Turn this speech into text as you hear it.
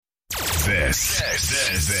This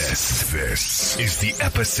is the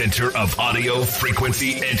epicenter of audio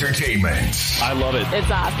frequency entertainment. I love it.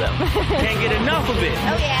 It's awesome. Can't get enough of it.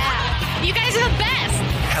 Oh, yeah. You guys are the best.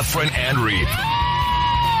 Heffron and Reep.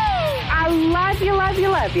 I love you, love you,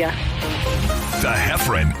 love you. The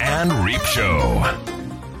Heffron and Reep Show.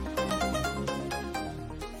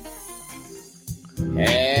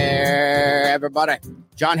 Hey, everybody.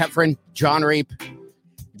 John Heffron, John Reep,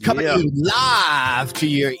 coming live to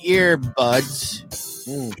your earbuds,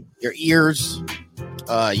 your ears,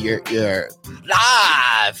 you're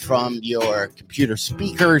live from your computer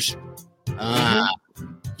speakers,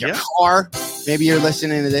 your car. Maybe you're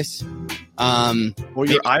listening to this. Well,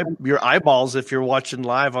 your eyeballs if you're watching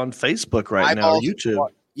live on Facebook right now or YouTube.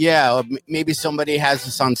 Yeah, maybe somebody has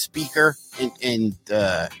this on speaker and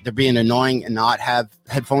they're being annoying and not have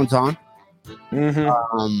headphones on.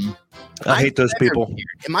 Mm-hmm. I hate those people.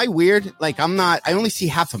 Weird. Am I weird? Like I'm not. I only see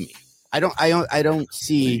half of me. I don't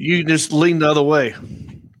see. You just lean the other way.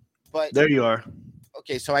 But there you are.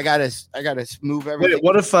 Okay, so I gotta move everything. Wait,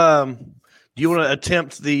 what if do you want to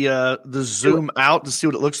attempt the zoom out to see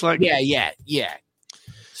what it looks like? Yeah.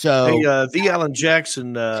 So hey, V. Allen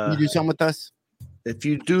Jackson, can you do something with us? If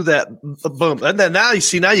you do that, boom, and then now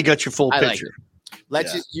you got your full picture. Like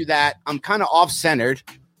Let's just do that. I'm kind of off-centered,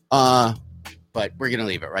 but we're gonna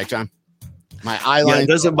leave it, right, John? My eye lines. It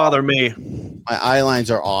doesn't bother me. My eye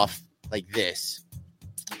lines are off like this.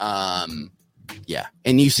 And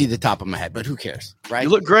you see the top of my head, but who cares, right? You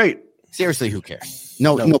look great. Seriously, who cares?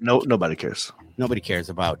 No, nobody cares. Nobody cares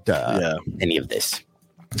about any of this.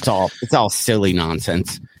 It's all silly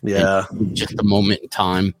nonsense. Yeah, and just a moment in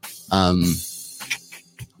time.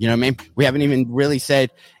 You know what I mean? We haven't even really said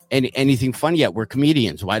anything funny yet. We're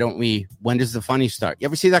comedians. Why don't we? When does the funny start? You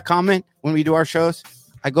ever see that comment when we do our shows?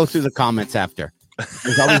 I go through the comments after.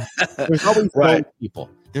 There's always right. people.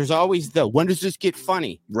 There's always when does this get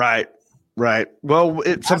funny? Right. Well,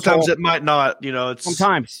 sometimes it might not. You know, it's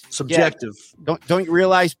sometimes subjective. Yeah. Don't you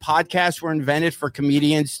realize podcasts were invented for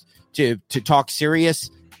comedians to talk serious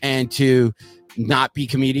and to not be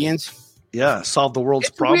comedians? Yeah, solve the world's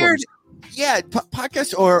problems. Weird. Yeah,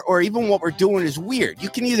 podcasts or even what we're doing is weird. You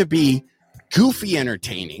can either be goofy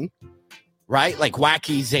entertaining, right? Like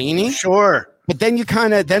wacky zany. Sure. But then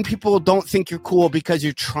then people don't think you're cool because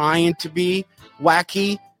you're trying to be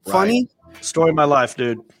wacky, funny. Right. Story of my life,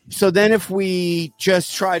 dude. So then if we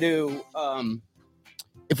just try to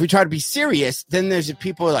be serious, then there's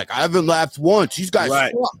people who are like, I haven't laughed once. These guys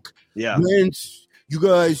suck. Yeah. You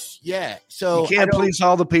guys, yeah. So you can't please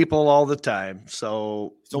all the people all the time.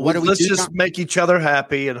 So what do we let's do just make each other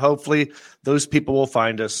happy, and hopefully those people will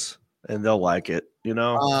find us and they'll like it. You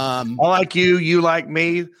know, I like you, you like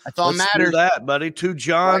me. That's all let's matters. Do that, buddy. Two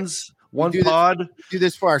Johns, one pod. Do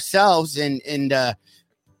this for ourselves, and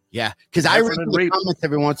because I read the comments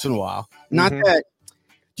every once in a while. Not that.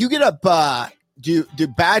 Do you get up? Do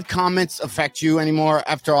bad comments affect you anymore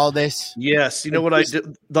after all this? Yes. You know what I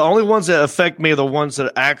do? The only ones that affect me are the ones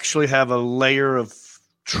that actually have a layer of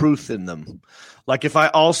truth in them. Like if I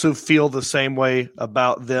also feel the same way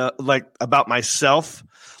about about myself.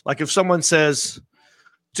 Like if someone says,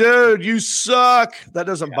 dude, you suck. That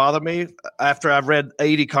doesn't bother me after I've read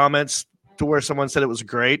 80 comments to where someone said it was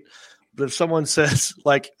great. But if someone says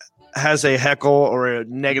has a heckle or a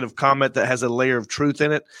negative comment that has a layer of truth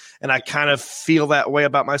in it, and I kind of feel that way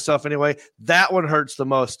about myself anyway, that one hurts the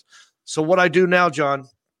most. So what I do now, John,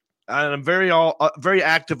 and I'm very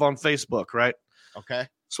active on Facebook, right? Okay.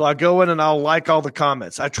 So I go in and I'll like all the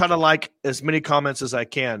comments. I try to like as many comments as I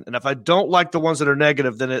can. And if I don't like the ones that are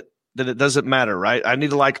negative, then it doesn't matter, right? I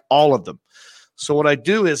need to like all of them. So what I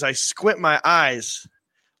do is I squint my eyes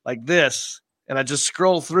like this, and I just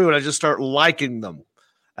scroll through and I just start liking them.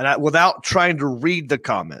 And without trying to read the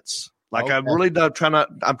comments, I'm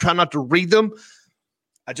trying not to read them.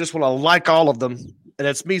 I just want to like all of them. And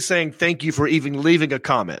it's me saying, thank you for even leaving a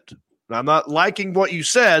comment. And I'm not liking what you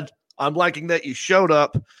said. I'm liking that you showed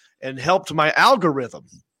up and helped my algorithm.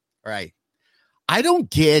 Right. I don't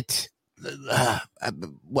get, I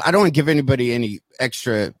don't want to give anybody any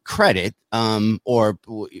extra credit, or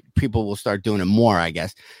people will start doing it more, I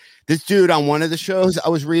guess. This dude on one of the shows I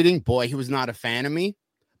was reading, boy, he was not a fan of me.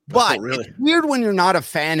 But it's weird when you're not a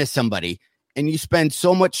fan of somebody and you spend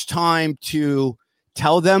so much time to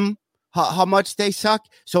tell them how much they suck.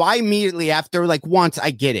 So I immediately after once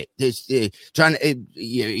I get it. John,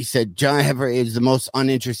 he said John Heffron is the most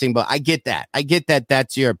uninteresting, but I get that.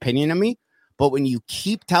 That's your opinion of me. But when you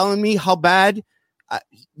keep telling me how bad,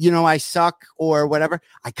 I suck or whatever,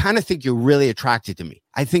 I kind of think you're really attracted to me.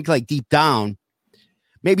 I think deep down,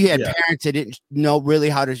 Maybe you had Yeah. parents that didn't know really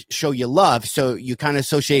how to show you love. So you kind of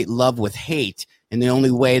associate love with hate. And the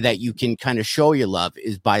only way that you can kind of show your love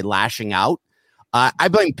is by lashing out. I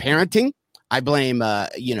blame parenting. I blame,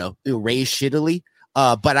 raised shittily.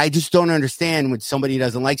 But I just don't understand when somebody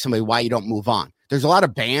doesn't like somebody, why you don't move on. There's a lot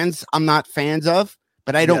of bands I'm not fans of,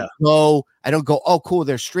 but I don't go, oh, cool,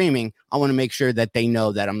 they're streaming. I want to make sure that they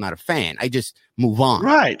know that I'm not a fan. I just move on.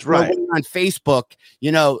 Right. When you're on Facebook,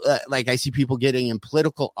 like I see people getting in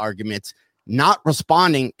political arguments, not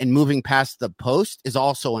responding and moving past the post is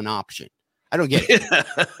also an option. I don't get it.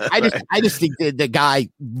 I just think that the guy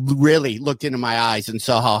really looked into my eyes and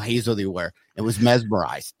saw how hazel they were and was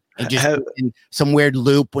mesmerized. And just in some weird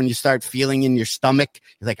loop when you start feeling in your stomach,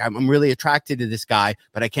 you're like, I'm really attracted to this guy,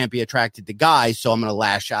 but I can't be attracted to guys, so I'm going to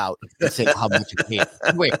lash out and say how much I hate.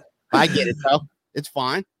 Wait, I get it, though. It's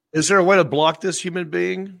fine. Is there a way to block this human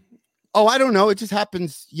being? Oh, I don't know. It just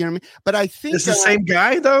happens. You know what I mean? But I think it's the same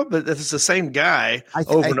guy, though. But if it's the same guy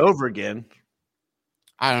over and over again,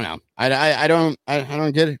 I don't know. I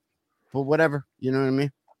don't get it. But whatever. You know what I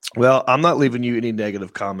mean? Well, I'm not leaving you any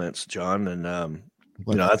negative comments, John. And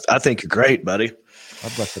I think you're great, buddy.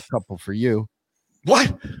 I've left a couple for you.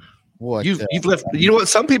 What? What? You've left. You know what?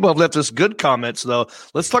 Some people have left us good comments, though.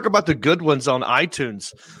 Let's talk about the good ones on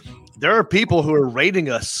iTunes. There are people who are rating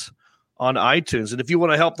us on iTunes, and if you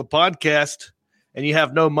want to help the podcast and you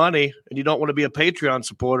have no money and you don't want to be a Patreon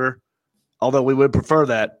supporter, although we would prefer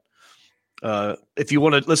that. If you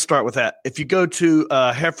want to, let's start with that. If you go to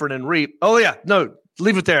Heffern and Reap,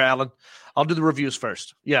 leave it there, Alan. I'll do the reviews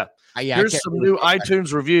first. Yeah. Here's some new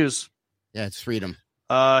iTunes reviews. Yeah, it's freedom.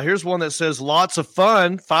 Here's one that says lots of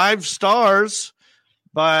fun, 5 stars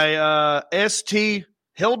by ST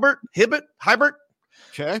Hilbert.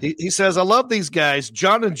 Okay. He says, I love these guys.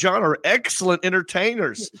 John and John are excellent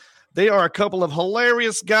entertainers. They are a couple of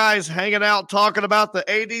hilarious guys hanging out, talking about the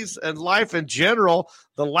 80s and life in general.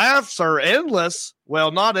 The laughs are endless.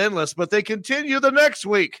 Well, not endless, but they continue the next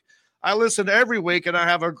week. I listen every week, and I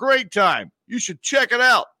have a great time. You should check it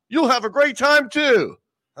out. You'll have a great time, too.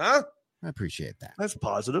 Huh? I appreciate that. That's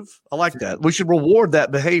positive. I like that. We should reward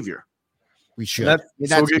that behavior. We should.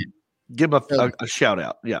 Give him a shout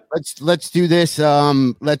out. Yeah. Let's do this.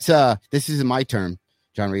 This isn't my term,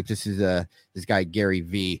 John Reap. This is this guy Gary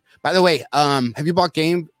V. By the way, have you bought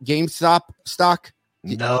GameStop stock?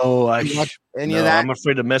 No, of that? I'm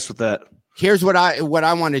afraid to mess with that. Here's what I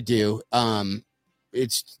want to do. I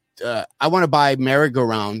want to buy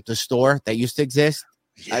Merry-Go-Round, the store that used to exist.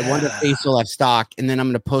 Yeah. I wonder if they still have stock, and then I'm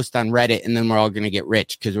going to post on Reddit, and then we're all going to get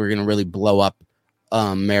rich because we're going to really blow up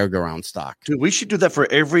Merry-Go-Round stock. Dude, we should do that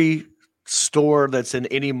for every store that's in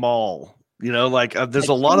any mall. There's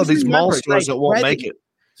a lot of these mall stores that won't make it.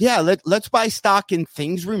 Yeah, let's buy stock in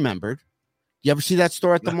Things Remembered. You ever see that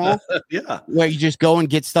store at the mall? Yeah. Where you just go and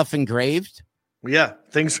get stuff engraved? Yeah,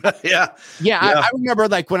 Yeah. I remember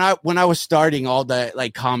when I was starting all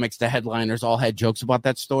the comics, the headliners all had jokes about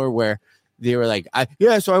that store where they were like,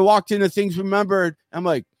 so I walked into Things Remembered. I'm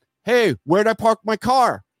like, hey, where'd I park my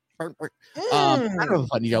car? Kind of a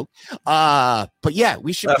funny joke. But yeah,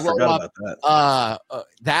 we should blow up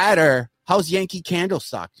that. Or how's Yankee Candle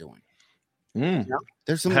stock doing?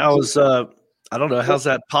 There's some. How's I don't know. How's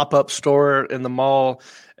that pop-up store in the mall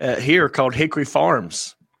here called Hickory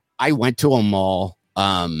Farms? I went to a mall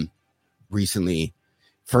recently,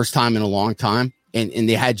 first time in a long time, and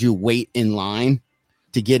they had you wait in line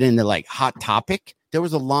to get into Hot Topic. There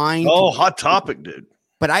was a line. Oh, Hot Topic, dude.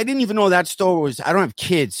 But I didn't even know that store was. I don't have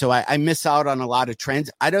kids, so I miss out on a lot of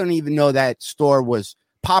trends. I don't even know that store was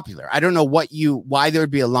popular. I don't know why there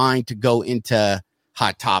would be a line to go into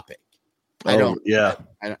Hot Topic. I don't get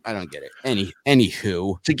it.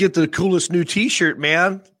 Anywho, to get the coolest new T-shirt,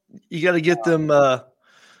 man, you got to get them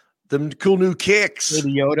cool new kicks.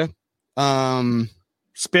 Yoda.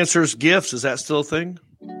 Spencer's Gifts, is that still a thing?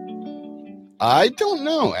 I don't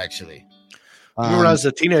know, actually. Remember, I was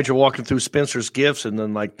a teenager walking through Spencer's Gifts and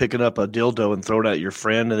then picking up a dildo and throwing it at your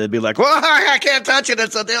friend, and they'd be like, "Well, I can't touch it;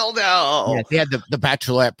 it's a dildo." Yeah, they had the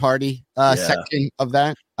bachelorette party section of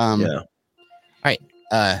that. All right.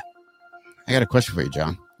 I got a question for you,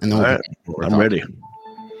 John. And then I'm ready.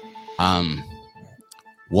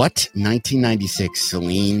 What 1996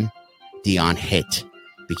 Celine Dion hit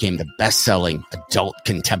became the best-selling adult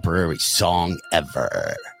contemporary song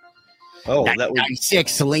ever? Oh, that was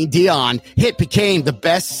 96 Celine Dion hit became the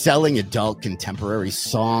best-selling adult contemporary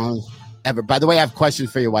song ever. By the way, I have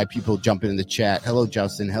questions for you. Why people jump in the chat? Hello,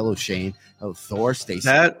 Justin. Hello, Shane. Hello, Thor. Stacy.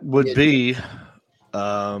 That would be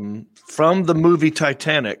from the movie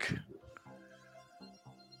Titanic.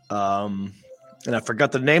 And I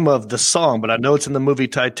forgot the name of the song, but I know it's in the movie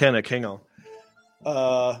Titanic. Hang on.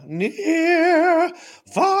 Near,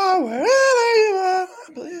 far, wherever you are,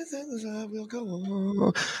 places I will go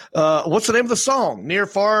on. What's the name of the song? Near,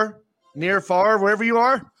 far, wherever you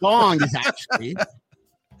are. Song is actually.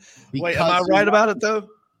 Wait, am I right about it though?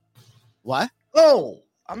 What? Oh,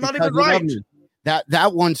 I'm not Because even You Love right. Me.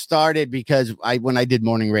 That one started because when I did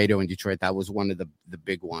morning radio in Detroit, that was one of the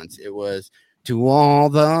big ones. It was to all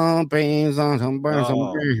the bears on the birds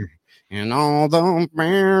and all the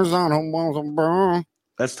bears on the walls of brown.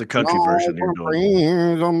 That's the country version you're doing.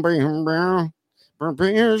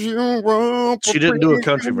 She didn't do a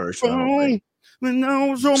country version. I don't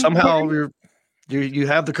think. Somehow you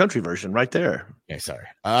have the country version right there. Okay, sorry.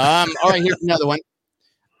 All right, here's another one.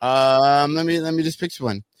 Let me just pick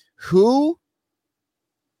one. Who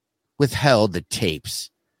withheld the tapes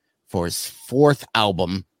for his fourth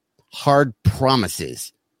album, Hard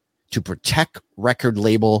Promises, to protect record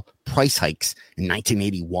label price hikes in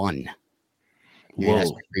 1981?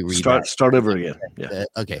 Whoa. Start over again. Yeah.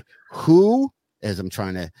 Okay. Who, as I'm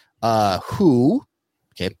trying to, who,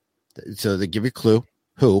 okay, so they give you a clue.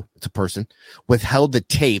 Who, it's a person, withheld the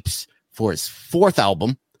tapes for his fourth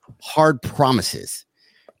album, Hard Promises,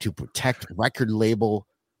 to protect record label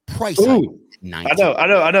price hikes. I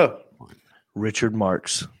know. Richard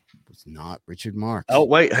Marx. It's not Richard Marx. Oh,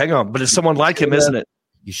 wait, hang on. But it's someone like him, isn't it?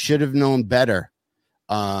 You should have known better.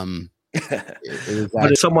 But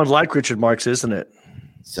it's someone like Richard Marx, isn't it?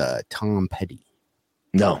 It's Tom Petty.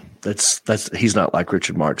 No, that's he's not like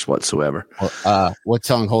Richard Marx whatsoever. What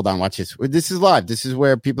song? Hold on, watch this. This is live. This is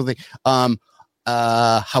where people think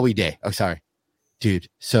Howie Day. Oh, sorry. Dude.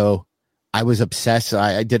 So I was obsessed.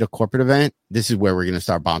 I did a corporate event. This is where we're gonna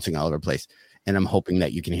start bouncing all over the place. And I'm hoping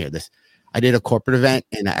that you can hear this. I did a corporate event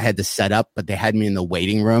and I had to set up, but they had me in the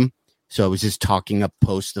waiting room. So I was just talking up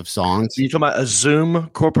posts of songs. Are you talking about a Zoom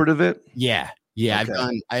corporate event? Yeah.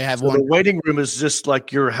 Okay. I have one. The waiting room is just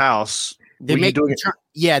like your house. They make you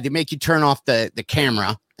turn off the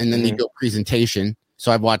camera and then they do a presentation.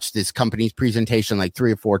 So I've watched this company's presentation like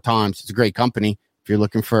 3 or 4 times. It's a great company. If you're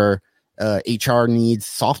looking for HR needs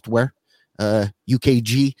software,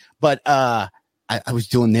 UKG. But I was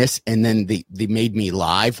doing this and then they made me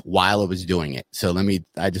live while I was doing it. So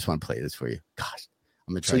I just want to play this for you. Gosh.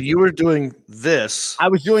 So you were doing this. I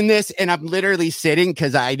was doing this and I'm literally sitting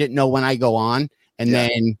because I didn't know when I go on. And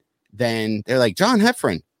then they're like, John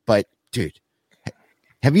Heffron. But dude,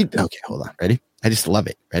 have you? Okay, hold on. Ready? I just love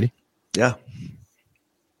it. Ready? Yeah.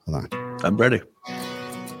 Hold on. I'm ready.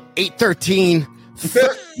 8:13,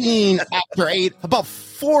 13 after 8, about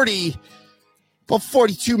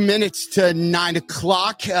 42 minutes to 9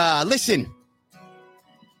 o'clock. Listen,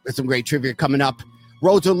 there's some great trivia coming up.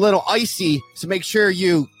 Roads are a little icy, so make sure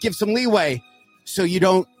you give some leeway so you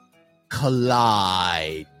don't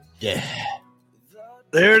collide. There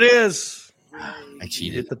it is. I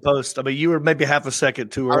cheated. Hit the post. I mean, you were maybe half a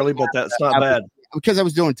second too early, but that's not bad. Because I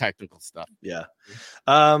was doing technical stuff. Yeah.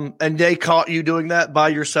 And they caught you doing that by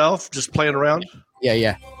yourself, just playing around?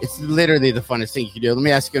 Yeah. It's literally the funnest thing you can do. Let me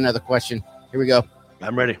ask you another question. Here we go.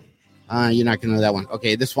 I'm ready. You're not going to know that one.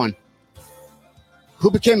 Okay, this one. Who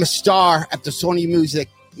became a star after Sony Music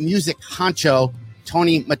honcho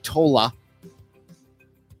Tony Mottola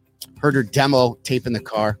heard her demo tape in the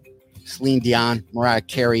car? Celine Dion, Mariah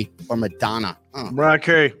Carey, or Madonna? Mariah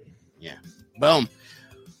Carey. Yeah. Boom.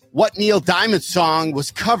 What Neil Diamond song was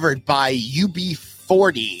covered by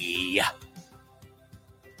UB40?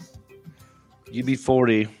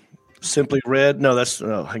 UB40. Simply Red. No,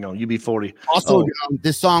 hang on. UB40. Also,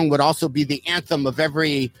 this song would also be the anthem of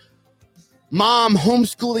every mom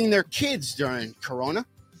homeschooling their kids during Corona.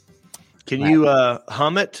 Can you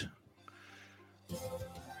hum it?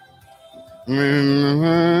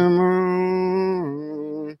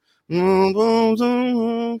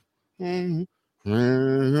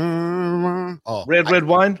 Red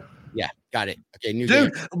wine. Yeah, got it. Okay,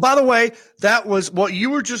 dude. By the way, that was what you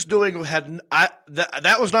were just doing.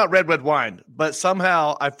 That was not red wine, but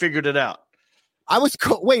somehow I figured it out. I was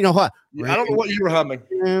wait, no, what? I don't know what you were humming.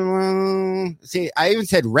 See, I even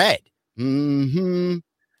said red.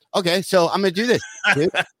 Okay, so I'm gonna do this.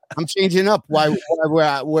 Dude. I'm changing up. Why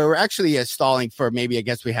we're actually stalling for maybe I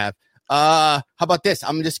guess we have. How about this?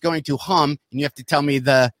 I'm just going to hum, and you have to tell me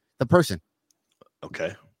the person.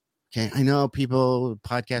 Okay. Okay, I know people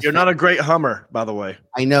podcast. You're not a great hummer, by the way.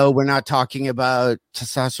 I know we're not talking about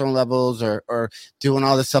testosterone levels or doing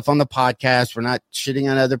all this stuff on the podcast. We're not shitting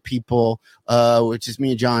on other people. Which is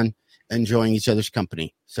me and John enjoying each other's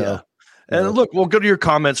company. So, yeah. And look, we'll go to your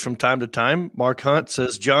comments from time to time. Mark Hunt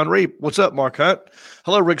says, John Reap. What's up, Mark Hunt?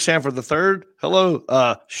 Hello, Rick Sanford III.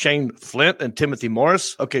 Hello, Shane Flint and Timothy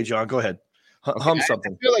Morris. Okay, John, go ahead. Hum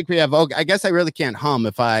something. I feel like we have. Okay, I guess I really can't hum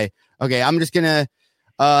if I. Okay, I'm just gonna.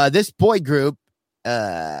 This boy group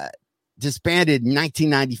disbanded in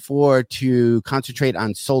 1994 to concentrate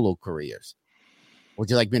on solo careers. Would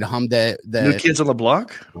you like me to hum the New Kids on the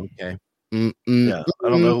Block? Okay. Yeah, I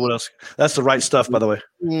don't know what else. That's the right stuff, by the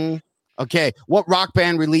way. Okay, what rock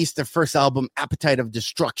band released their first album, Appetite of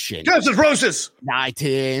Destruction? Guns N' Roses.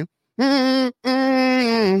 19.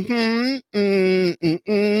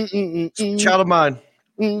 Child of Mine.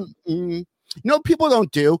 No, people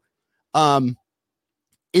don't do.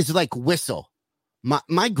 Is like whistle.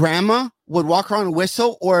 My grandma would walk around and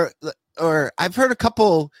whistle, or I've heard a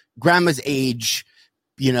couple grandma's age,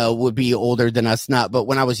 would be older than us, not, but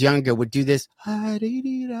when I was younger, would do this,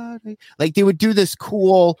 like they would do this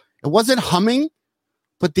cool. It wasn't humming,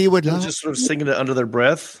 but they would just sort of singing it under their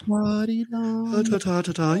breath. That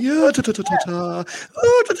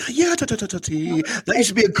used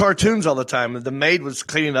to be in cartoons all the time. The maid was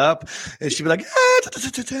cleaning up, and she'd be like,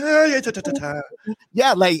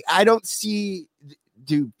 yeah, like I don't see.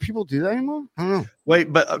 Do people do that anymore? I don't know.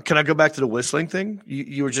 Wait, but can I go back to the whistling thing?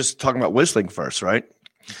 You were just talking about whistling first, right?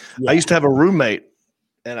 Yeah. I used to have a roommate,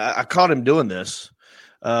 and I caught him doing this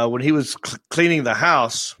when he was cleaning the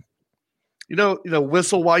house.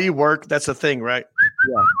 Whistle while you work. That's a thing, right?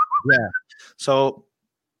 Yeah. So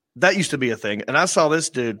that used to be a thing. And I saw this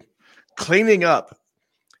dude cleaning up,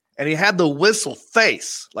 and he had the whistle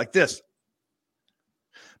face like this,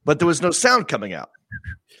 but there was no sound coming out.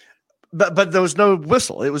 But there was no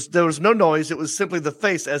whistle. There was no noise. It was simply the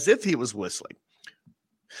face as if he was whistling.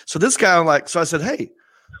 So this guy, so I said, hey,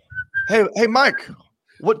 Mike,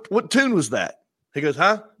 what tune was that? He goes,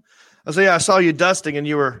 huh? I said, yeah, I saw you dusting and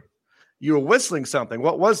you were whistling something.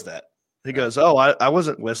 What was that? He goes, oh, I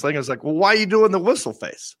wasn't whistling. I was like, well, why are you doing the whistle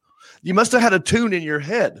face? You must have had a tune in your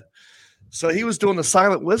head. So he was doing the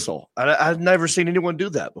silent whistle. I've never seen anyone do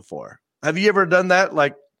that before. Have you ever done that?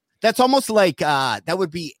 Like, that's almost like that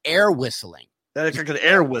would be air whistling. That's like an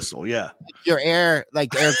air whistle, yeah. Your air,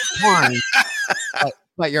 like air horn,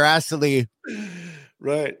 but you're actually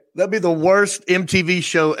right. That'd be the worst MTV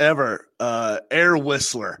show ever. Air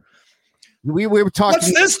whistler. We were talking.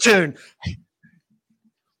 What's this tune?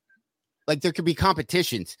 Like there could be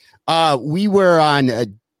competitions. We were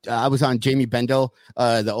on. I was on Jamie Bendel,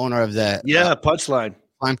 the owner of the Punchline.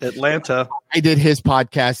 Atlanta. I did his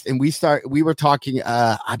podcast, and we were talking.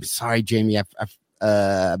 I'm sorry, Jamie.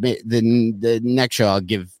 The next show I'll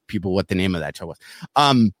give people what the name of that show was.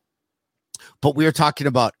 But we were talking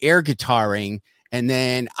about air guitaring, and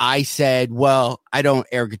then I said, "Well, I don't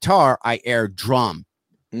air guitar. I air drum."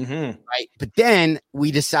 Mm-hmm. Right. But then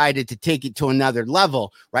we decided to take it to another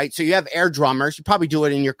level. Right. So you have air drummers. You probably do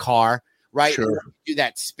it in your car. Right. Sure. Do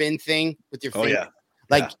that spin thing with your finger.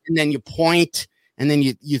 Oh, yeah. And then you point. And then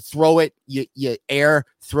you throw it, you air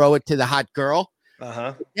throw it to the hot girl.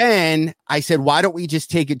 Uh-huh. Then I said, why don't we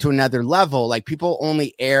just take it to another level? Like people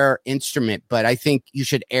only air instrument, but I think you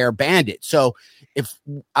should air band it. So if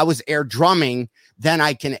I was air drumming, then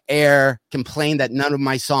I can complain that none of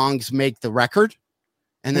my songs make the record.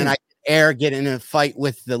 And then I get in a fight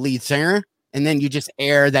with the lead singer. And then you just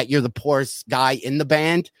air that you're the poorest guy in the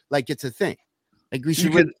band. Like it's a thing. Like we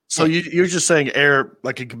should. You're just saying air,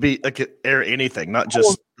 like it could be like air anything, not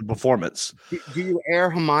just the performance. Do you air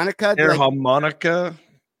harmonica? Harmonica.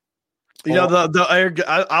 The air.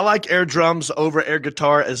 I like air drums over air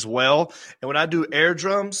guitar as well. And when I do air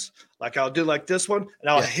drums, like I'll do like this one, and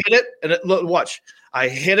I'll hit it, and watch. I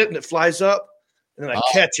hit it, and it flies up, and then I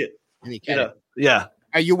catch it. And you catch it. Yeah.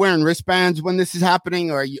 Are you wearing wristbands when this is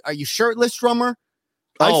happening, or are you shirtless drummer?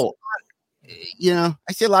 I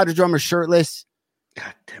see a lot of drummers shirtless.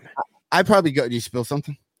 God damn it! I probably go. Do you spill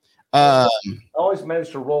something? I always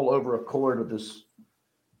manage to roll over a cord with this.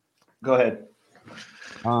 Go ahead.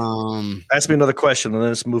 Ask me another question, and then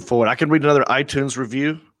let's move forward. I can read another iTunes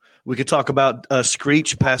review. We could talk about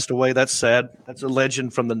Screech passed away. That's sad. That's a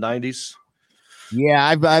legend from the 90s.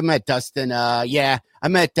 Yeah, I met Dustin. I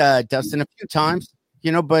met Dustin a few times.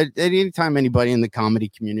 But at any time anybody in the comedy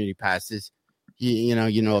community passes, you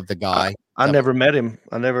know of the guy. I never met him.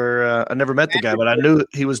 I never met the guy, but I knew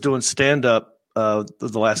he was doing stand up the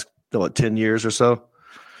last 10 years or so.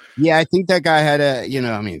 Yeah, I think that guy had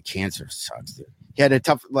cancer sucks. Dude. He had a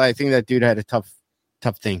tough. I think that dude had a tough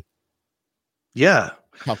thing. Yeah,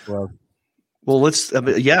 tough road. Well,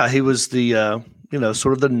 he was the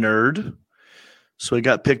sort of the nerd, so he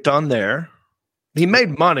got picked on there. He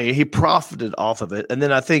made money. He profited off of it, and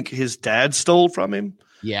then I think his dad stole from him.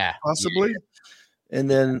 Yeah, possibly. Yeah. And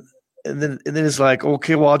then it's like,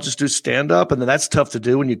 okay, well, I'll just do stand up. And then that's tough to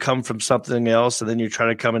do when you come from something else. And then you try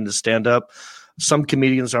to come into stand up. some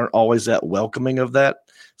comedians aren't always that welcoming of that.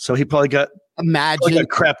 So he probably got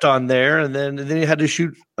crapped on there, and then he had to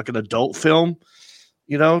shoot like an adult film,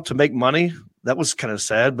 to make money. That was kind of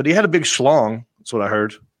sad, but he had a big schlong. That's what I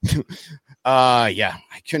heard. Yeah,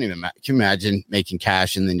 I couldn't even can you imagine making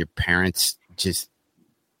cash and then your parents just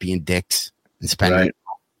being dicks and spending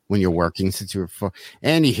when you're working since you were 4.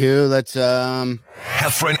 Anywho, let's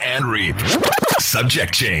Heffron and Reap.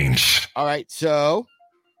 Subject change. All right, so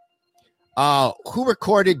who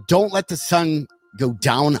recorded "Don't Let the Sun Go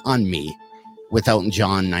Down on Me" with Elton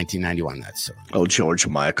John, 1991? That's George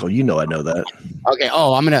Michael. I know that. Okay.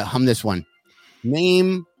 Oh, I'm gonna hum this one.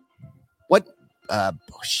 Name what?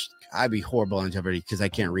 I'd be horrible on Jeopardy because I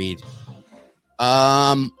can't read.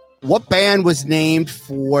 What band was named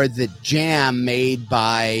for the jam made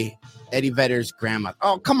by Eddie Vedder's grandma?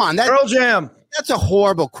 Oh, come on. Pearl Jam. That's a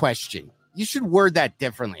horrible question. You should word that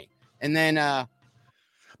differently. And then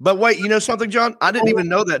but wait, you know something, John? I didn't even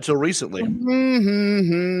know that till recently.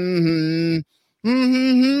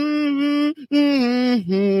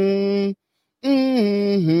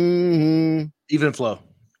 Even flow.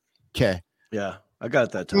 Okay. Yeah, I got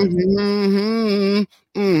it that time. I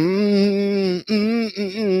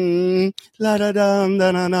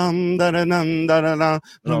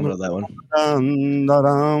don't know that one. I'm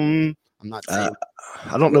not saying.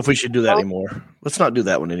 I don't know if we should do that anymore. Let's not do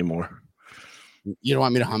that one anymore. You don't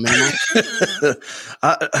want me to hum anymore?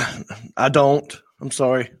 I don't. I'm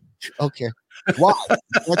sorry. Okay. Why?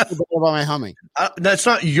 What's the bit about my humming? That's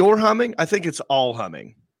not your humming. I think it's all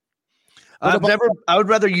humming. I would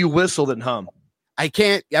rather you whistle than hum. I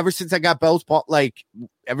can't. Ever since I got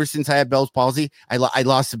ever since I had Bell's palsy, I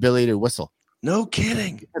lost the ability to whistle. No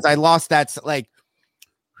kidding. Because I lost that.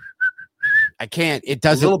 I can't. It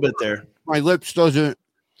doesn't. A little bit there. My lips doesn't.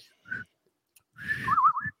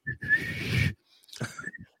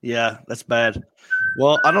 Yeah, that's bad.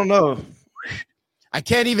 Well, I don't know. I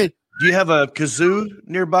can't even. Do you have a kazoo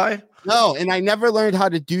nearby? No, and I never learned how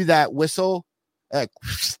to do that whistle. Yeah.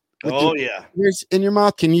 Ears in your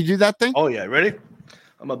mouth. Can you do that thing? Oh, yeah. Ready?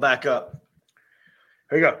 I'm going to back up.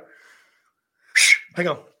 Here you go. Hang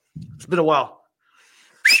on. It's been a while.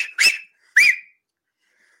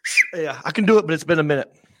 Yeah, I can do it, but it's been a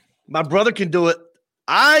minute. My brother can do it.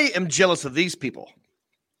 I am jealous of these people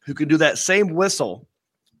who can do that same whistle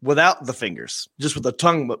without the fingers, just with the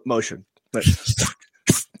tongue motion.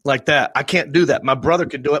 Like that. I can't do that. My brother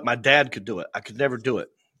could do it. My dad could do it. I could never do it.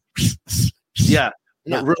 Yeah.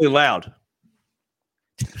 But really loud.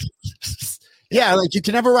 Yeah, like you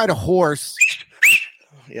can never ride a horse.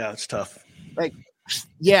 Yeah, it's tough. Like,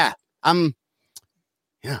 yeah.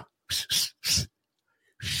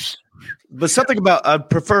 But something about I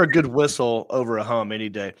prefer a good whistle over a hum any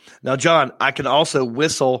day. Now, John, I can also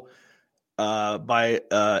whistle by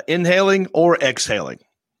inhaling or exhaling.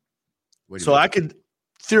 So I could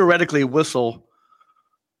theoretically whistle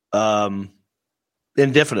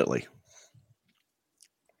indefinitely.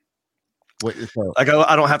 Like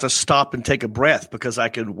I don't have to stop and take a breath because I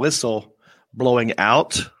can whistle blowing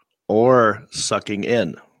out or sucking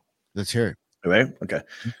in. Let's hear it. All right. Okay.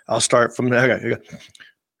 I'll start from there. Okay. Here we go.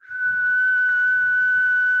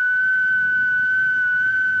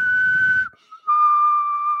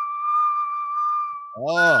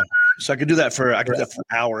 Oh, so I could do that for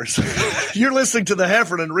hours. You're listening to the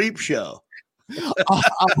Heffron and Reap show.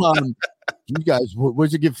 You guys,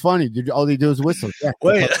 where's it get funny? All they do is whistle. Yeah.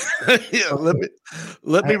 Wait, yeah,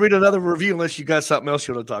 let me read another review unless you got something else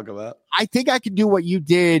you want to talk about. I think I could do what you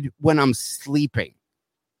did when I'm sleeping,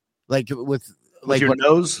 like with your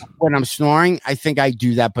nose when I'm snoring. I think I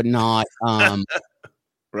do that, but not.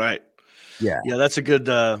 Right. Yeah. Yeah, that's a good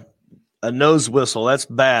a nose whistle. That's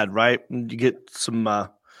bad, right? And you get some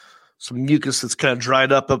mucus that's kind of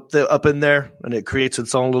dried up in there, and it creates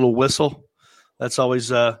its own little whistle. That's always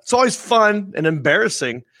it's always fun and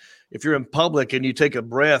embarrassing if you're in public and you take a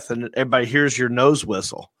breath and everybody hears your nose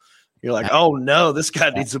whistle. You're like, oh no, this guy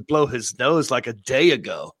needs to blow his nose like a day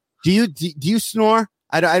ago. Do you snore?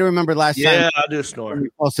 I don't remember last time. Yeah, I do snore. I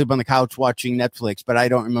fall asleep on the couch watching Netflix, but I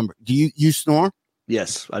don't remember. Do you snore?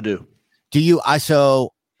 Yes, I do. Do you? I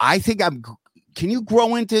think I'm. Can you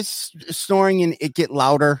grow into snoring and it get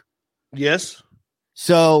louder? Yes.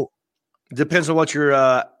 So. Depends on what your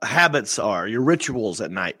habits are, your rituals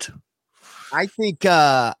at night. I think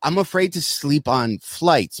I'm afraid to sleep on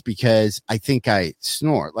flights because I think I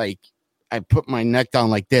snore. Like I put my neck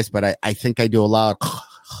down like this, but I think I do a lot.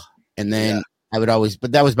 And then I would always,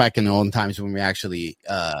 but that was back in the old times when we actually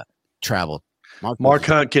traveled. Mark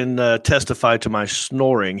Hunt can testify to my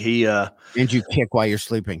snoring. He and you kick while you're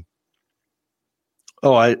sleeping.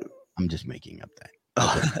 Oh, I'm just making up that.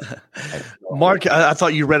 Mark, I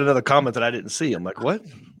thought you read another comment that I didn't see. I'm like, what?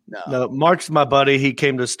 No, Mark's my buddy. He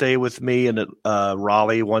came to stay with me in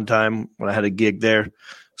Raleigh one time when I had a gig there.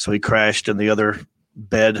 So he crashed in the other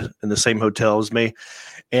bed in the same hotel as me.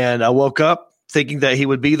 And I woke up thinking that he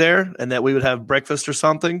would be there and that we would have breakfast or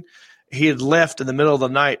something. He had left in the middle of the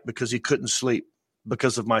night because he couldn't sleep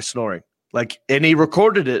because of my snoring. And he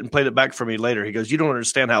recorded it and played it back for me later. He goes, "You don't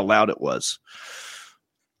understand how loud it was."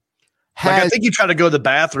 I think he tried to go to the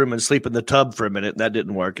bathroom and sleep in the tub for a minute, and that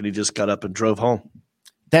didn't work. And he just got up and drove home.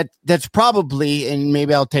 That's probably, and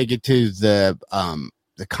maybe I'll take it to the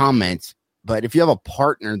comments. But if you have a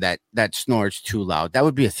partner that snores too loud, that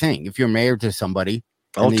would be a thing. If you're married to somebody,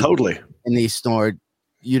 totally, and they snored,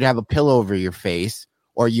 you'd have a pillow over your face,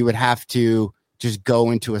 or you would have to just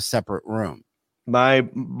go into a separate room. My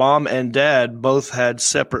mom and dad both had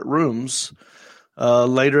separate rooms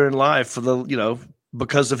later in life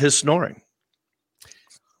because of his snoring.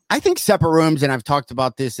 I think separate rooms, and I've talked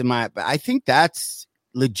about this I think that's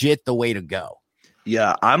legit the way to go.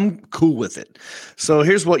 Yeah, I'm cool with it. So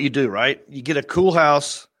here's what you do, right? You get a cool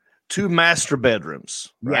house, 2 master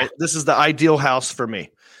bedrooms, right? Yeah. This is the ideal house for me.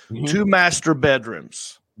 Mm-hmm. 2 master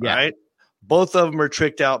bedrooms, right? Both of them are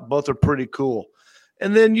tricked out. Both are pretty cool.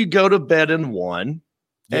 And then you go to bed in one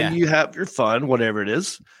and you have your fun, whatever it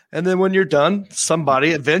is. And then when you're done, somebody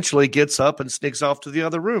eventually gets up and sneaks off to the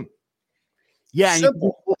other room. Yeah.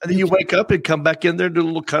 Simple. And then you wake up and come back in there, do a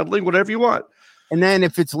little cuddling, whatever you want. And then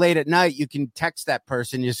if it's late at night, you can text that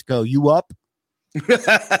person, just go, "You up?"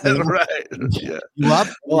 Right. Yeah. You up?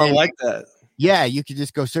 Well, I like that. Yeah. You could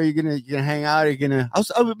just go, "So you're going to hang out? I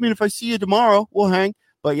mean, if I see you tomorrow, we'll hang."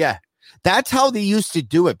 But yeah, that's how they used to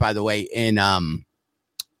do it, by the way, in,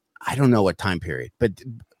 I don't know what time period, but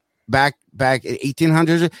back in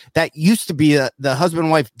 1800s, that used to be the husband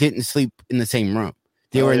and wife didn't sleep in the same room.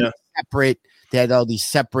 They were in separate. They had all these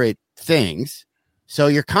separate things. So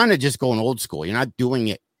you're kind of just going old school. You're not doing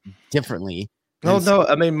it differently. No.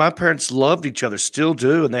 I mean, my parents loved each other, still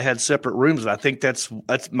do, and they had separate rooms. And I think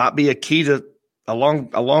that might be a key to a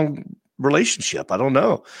long relationship. I don't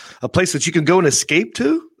know, a place that you can go and escape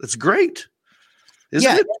to. It's great,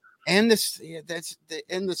 isn't it? And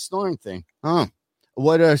the snoring thing.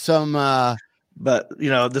 What are some? But the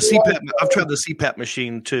CPAP. I've tried the CPAP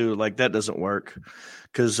machine too. Like that doesn't work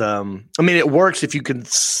because it works if you can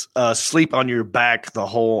sleep on your back the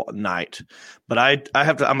whole night. But I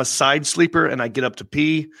have to. I'm a side sleeper and I get up to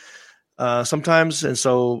pee sometimes, and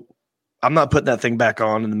so I'm not putting that thing back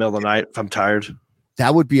on in the middle of the night if I'm tired.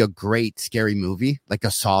 That would be a great scary movie, like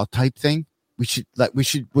a Saw type thing.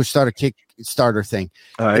 We'll start a Kickstarter thing.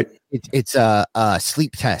 All right. It's a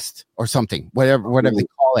sleep test or something, whatever they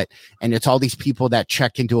call it. And it's all these people that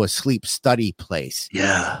check into a sleep study place.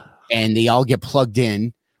 Yeah. And they all get plugged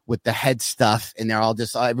in with the head stuff. And they're all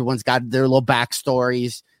just, everyone's got their little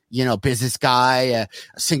backstories, business guy, a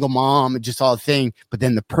single mom, and just all the thing. But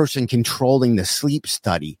then the person controlling the sleep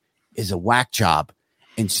study is a whack job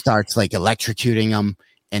and starts like electrocuting them.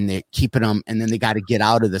 And they're keeping them, and then they got to get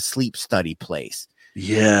out of the sleep study place.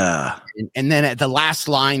 Yeah. And then at the last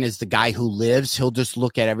line is the guy who lives. He'll just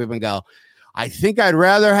look at everyone and go, "I think I'd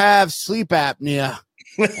rather have sleep apnea."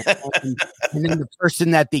 and then the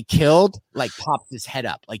person that they killed, pops his head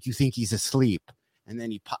up. Like you think he's asleep. And then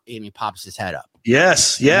he pops his head up.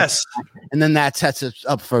 Yes. And then that sets us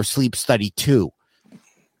up for sleep study 2.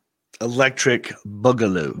 Electric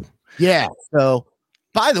Boogaloo. Yeah. So...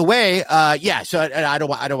 By the way, so I don't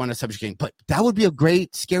want to subject, but that would be a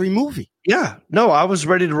great scary movie. Yeah, no, I was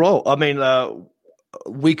ready to roll. I mean,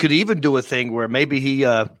 we could even do a thing where maybe he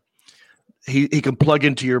can plug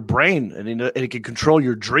into your brain and he can control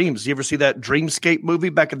your dreams. You ever see that Dreamscape movie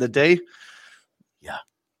back in the day? Yeah,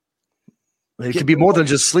 it could be more than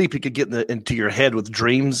just sleep. He could get into your head with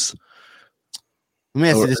dreams. Let me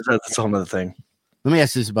ask you this. That's a whole other thing. Let me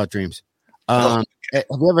ask you this about dreams. Have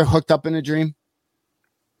you ever hooked up in a dream?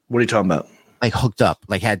 What are you talking about? Like hooked up,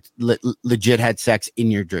 like had legit had sex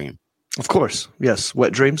in your dream? Of course. Yes.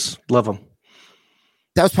 Wet dreams. Love them.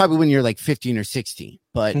 That was probably when you're like 15 or 16.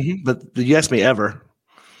 But but you asked me ever.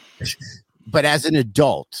 But as an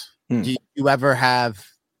adult, do you ever have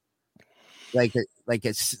like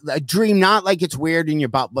a dream, not like it's weird in your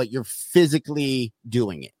butt, but you're physically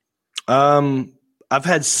doing it? I've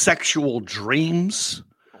had sexual dreams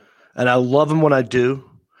and I love them when I do.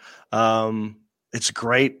 It's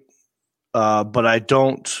great. But I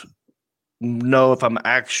don't know if I'm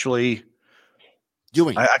actually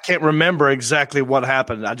doing it. I can't remember exactly what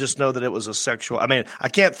happened. I just know that it was a sexual. I mean, I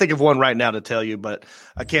can't think of one right now to tell you, but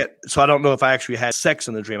I can't. So I don't know if I actually had sex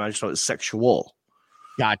in the dream. I just know it's sexual.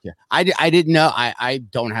 Gotcha. I didn't know. I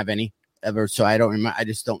don't have any. ever. So I don't remember. I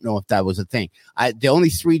just don't know if that was a thing. The only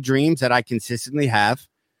 3 dreams that I consistently have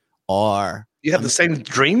are. You have the same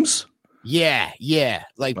dreams? Yeah.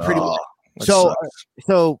 Like pretty much.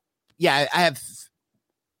 So yeah, I have.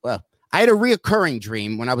 Well, I had a reoccurring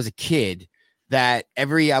dream when I was a kid that I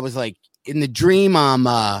was like in the dream.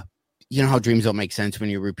 You know how dreams don't make sense when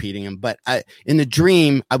you're repeating them, but in the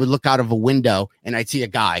dream, I would look out of a window and I'd see a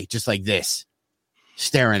guy just like this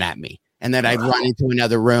staring at me. And then I'd run into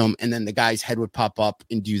another room and then the guy's head would pop up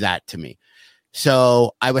and do that to me.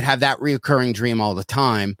 So I would have that reoccurring dream all the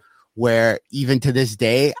time where even to this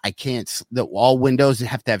day, I can't, all windows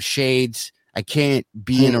have to have shades. I can't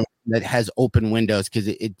be in a room that has open windows because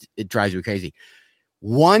it drives me crazy.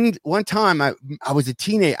 One time I was a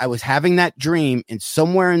teenager, I was having that dream, and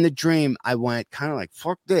somewhere in the dream I went kind of like,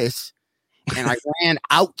 fuck this. And I ran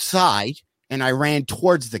outside and I ran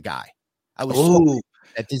towards the guy. I was so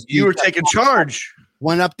at this. You were taking charge.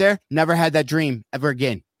 Went up there, never had that dream ever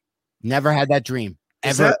again. Never had that dream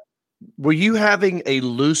ever. Were you having a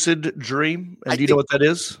lucid dream? And do you know what that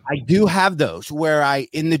is? I do have those where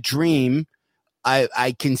in the dream,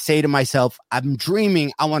 I can say to myself, I'm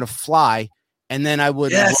dreaming, I want to fly. And then I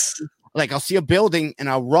would, I'll see a building and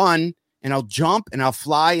I'll run and I'll jump and I'll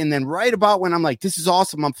fly. And then right about when I'm like, this is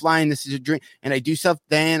awesome, I'm flying, this is a dream. And I do stuff,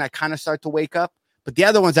 then I kind of start to wake up. But the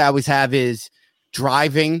other ones I always have is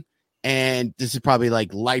driving. And this is probably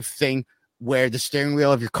like life thing where the steering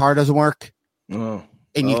wheel of your car doesn't work. And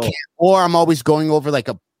you can't, or I'm always going over like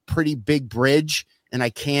a pretty big bridge and I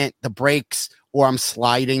can't, the brakes, or I'm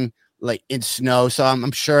sliding like in snow. So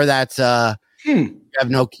I'm sure that's, you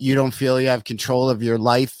don't feel you have control of your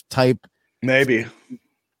life type. Maybe.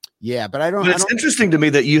 Yeah, but it's interesting to me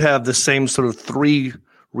that you have the same sort of 3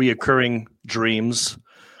 reoccurring dreams.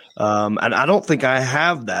 And I don't think I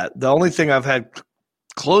have that. The only thing I've had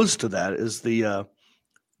close to that is the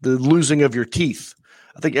losing of your teeth.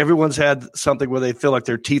 I think everyone's had something where they feel like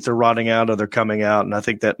their teeth are rotting out or they're coming out. And I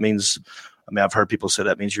think that means, I've heard people say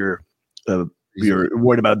that means you're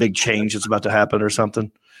worried about a big change that's about to happen or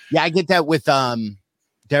something. Yeah, I get that with do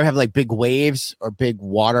you ever have like big waves or big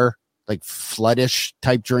water, like floodish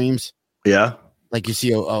type dreams? Yeah. Like you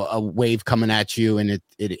see a wave coming at you and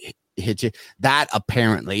it hits you. That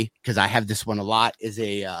apparently, because I have this one a lot, is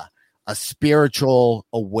a spiritual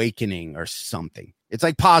awakening or something. It's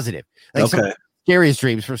like positive. Like some scariest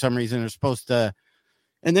dreams for some reason are supposed to,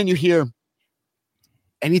 and then you hear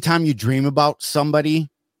anytime you dream about somebody,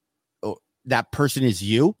 that person is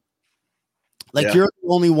you. Like you're the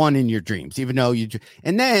only one in your dreams, even though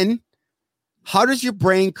and then how does your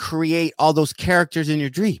brain create all those characters in your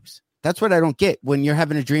dreams? That's what I don't get. When you're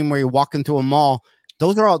having a dream where you're walking through a mall,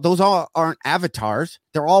 those all aren't avatars.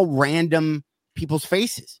 They're all random people's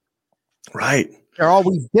faces. Right. They're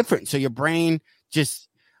always different. So your brain just,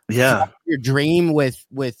 your dream with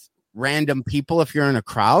random people. If you're in a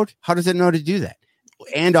crowd, how does it know to do that?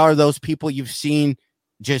 And are those people you've seen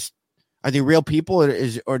are they real people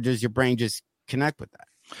or does your brain just connect with that?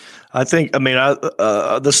 I think,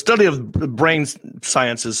 the study of brain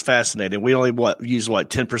science is fascinating. We only use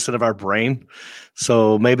 10% of our brain.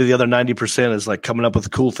 So maybe the other 90% is like coming up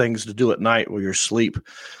with cool things to do at night while you're asleep.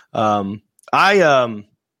 I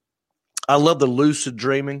love the lucid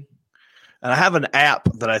dreaming, and I have an app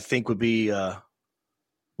that I think would be, an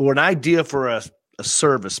idea for a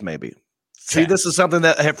service. Maybe. See, this is something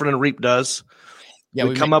that Heffron and Reap does. Yeah,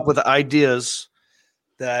 we come up with ideas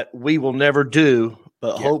that we will never do,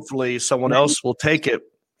 but hopefully someone else will take it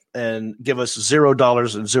and give us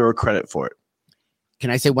 $0 and 0 credit for it.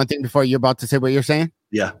 Can I say one thing before you're about to say what you're saying?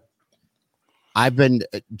 Yeah. I've been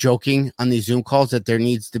joking on these Zoom calls that there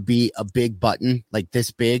needs to be a big button like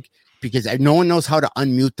this big because no one knows how to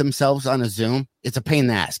unmute themselves on a Zoom. It's a pain in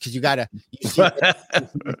the ass because you see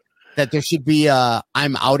that there should be a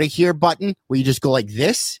I'm out of here button where you just go like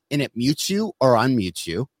this and it mutes you or unmutes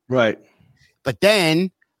you. Right. But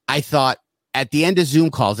then I thought at the end of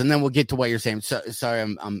Zoom calls, and then we'll get to what you're saying. So, sorry,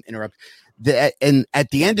 I'm interrupting. And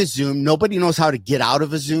at the end of Zoom, nobody knows how to get out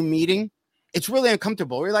of a Zoom meeting. It's really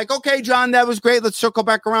uncomfortable. We're like, okay, John, that was great. Let's circle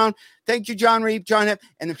back around. Thank you, John Reap, John.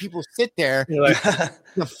 And then people sit there, like,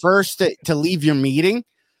 the first to leave your meeting.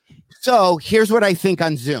 So here's what I think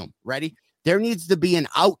on Zoom. Ready? There needs to be an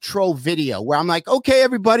outro video where I'm like, okay,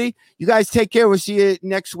 everybody, you guys take care. We'll see you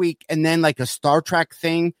next week. And then like a Star Trek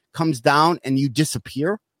thing comes down and you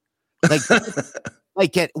disappear.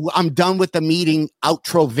 Like, I'm done with the meeting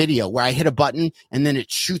outro video where I hit a button and then it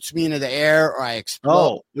shoots me into the air or I explode.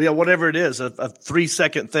 Oh, yeah, whatever it is, a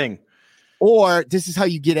 3-second thing. Or this is how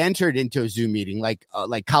you get entered into a Zoom meeting, like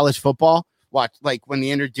college football. Watch, like when they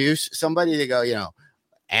introduce somebody, they go,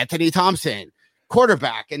 Anthony Thompson,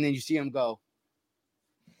 quarterback, and then you see him go.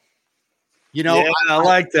 You know, yeah, I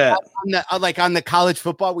like that. On the college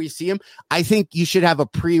football where you see him, I think you should have a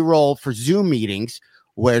pre-roll for Zoom meetings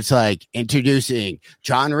where it's like introducing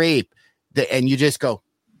John Reap, and you just go.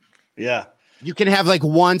 Yeah. You can have like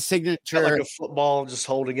one signature. Like a football, just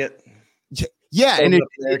holding it. Yeah, and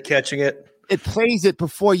catching it. It plays it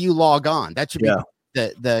before you log on. That should be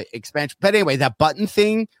the expansion. But anyway, that button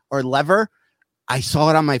thing or lever, I saw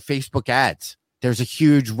it on my Facebook ads. There's a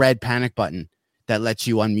huge red panic button that lets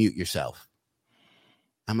you unmute yourself.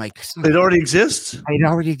 I'm like, it already exists? It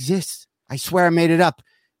already exists. I swear I made it up.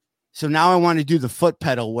 So now I want to do the foot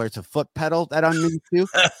pedal where it's a foot pedal that unmutes you.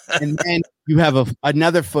 And then you have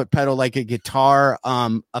another foot pedal like a guitar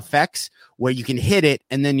effects where you can hit it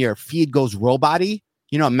and then your feed goes robot-y.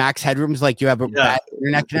 You know, max headroom's like you have a bad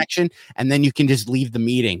internet connection, and then you can just leave the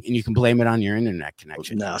meeting and you can blame it on your internet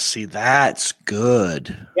connection. Now, see, that's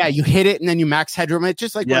good. Yeah, you hit it and then you max headroom it,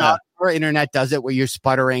 just like when our internet does it, where you're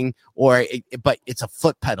sputtering, but it's a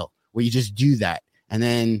foot pedal where you just do that, and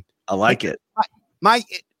then I like it. I'm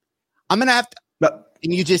gonna have to,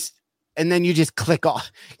 and then you just click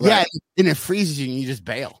off. Right. Yeah, and it freezes you and you just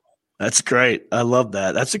bail. That's great. I love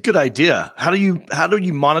that. That's a good idea. How do you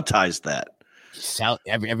monetize that? Sell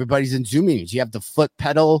everybody's in Zoom meetings. You have the foot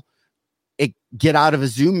pedal. Get out of a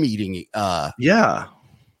Zoom meeting. We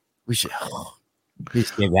should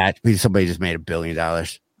give that. Somebody just made $1 billion.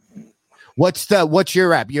 What's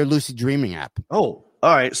your app? Your lucid dreaming app? Oh,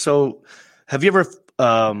 all right. So, have you ever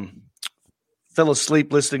fell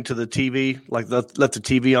asleep listening to the TV? Like left the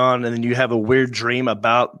TV on, and then you have a weird dream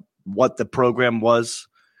about what the program was?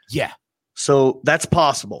 Yeah. So that's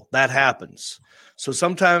possible. That happens. So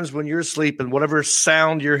sometimes when you're asleep and whatever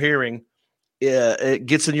sound you're hearing, it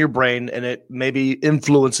gets in your brain and it maybe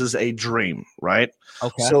influences a dream, right?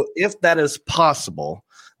 Okay. So if that is possible,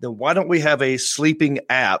 then why don't we have a sleeping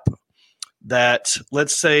app that,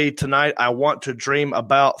 let's say tonight I want to dream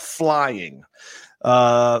about flying.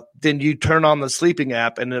 Then you turn on the sleeping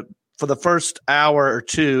app and for the first hour or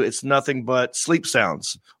two, it's nothing but sleep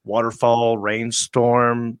sounds, waterfall,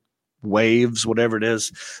 rainstorm, waves, whatever it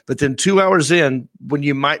is. But then 2 hours in, when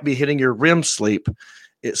you might be hitting your REM sleep,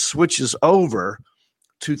 it switches over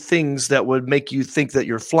to things that would make you think that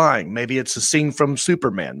you're flying. Maybe it's a scene from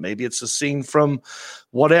Superman. Maybe it's a scene from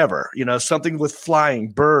whatever, something with flying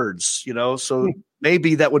birds, so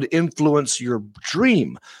maybe that would influence your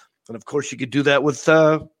dream. And of course you could do that with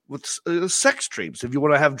sex dreams. If you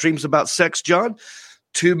want to have dreams about sex, John,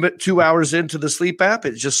 2 hours into the sleep app,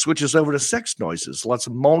 it just switches over to sex noises, lots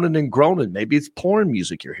of moaning and groaning. Maybe it's porn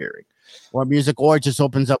music you're hearing, or it just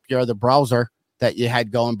opens up your other browser that you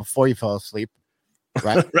had going before you fell asleep,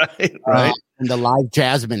 right? right. And the live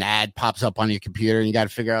Jasmine ad pops up on your computer, and you got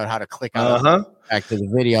to figure out how to click out back to the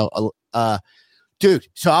video. Dude,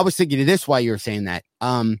 so I was thinking of this while you were saying that.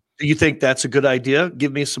 Do you think that's a good idea?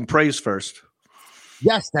 Give me some praise first.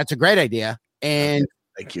 Yes, that's a great idea. And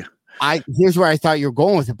thank you. Here's where I thought you were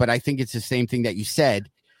going with it, but I think it's the same thing that you said.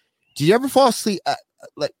 Did you ever fall asleep?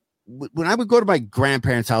 Like when I would go to my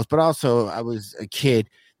grandparents' house, but also I was a kid,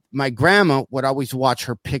 my grandma would always watch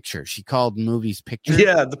her pictures. She called movies pictures.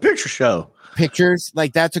 Yeah, the picture show. Pictures.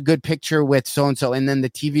 Like that's a good picture with so-and-so. And then the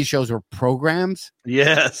TV shows were programs.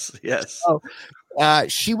 Yes. So,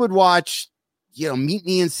 she would watch, Meet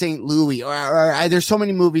Me in St. Louis, or there's so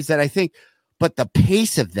many movies that I think, but the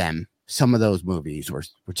pace of them, some of those movies were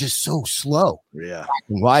just so slow. Yeah. Black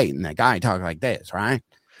and white, and the guy talked like this, right?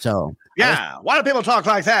 So yeah, why do people talk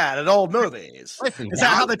like that in old movies? Listen, is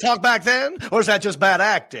that how they talk back then, or is that just bad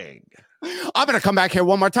acting? I'm gonna come back here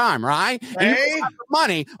one more time, right? Hey? And you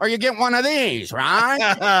money, or you get one of these,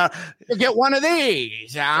 right? You get one of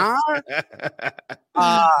these, huh?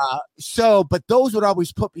 But those would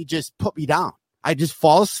always put me down. I just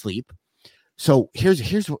fall asleep. So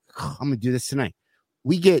here's what I'm gonna do this tonight.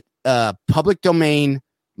 We get public domain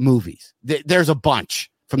movies. There's a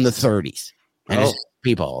bunch from the 30s, and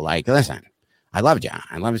people like, listen, I loved you.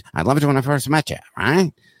 I loved you when I first met you,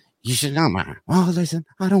 right? You should know, man. Well, listen,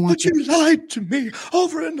 I don't want you lied to me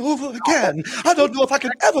over and over again. I don't know if I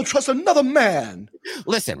can ever trust another man.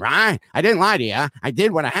 Listen, right? I didn't lie to you. I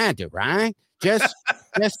did what I had to, right? Just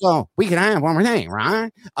so we can have one more thing,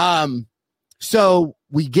 right? So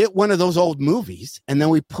we get one of those old movies, and then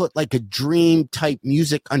we put like a dream type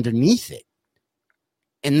music underneath it.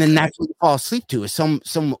 And then that's what you fall asleep to, is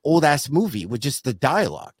some old ass movie with just the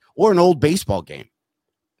dialogue, or an old baseball game.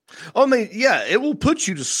 I mean, yeah, it will put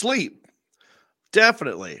you to sleep.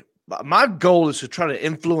 Definitely. My goal is to try to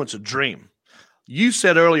influence a dream. You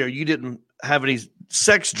said earlier you didn't have any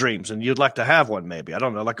sex dreams and you'd like to have one, maybe. I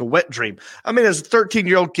don't know, like a wet dream. I mean, as a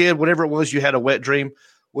 13-year-old kid, whatever it was, you had a wet dream.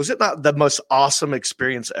 Was it not the most awesome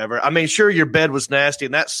experience ever? I mean, sure, your bed was nasty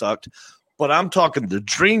and that sucked, but I'm talking the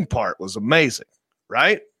dream part was amazing,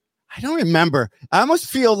 right? I don't remember. I almost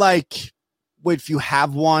feel like if you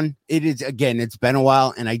have one, it is, again, it's been a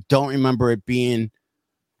while, and I don't remember it being,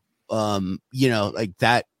 like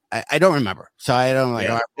that. I don't remember. So I don't like.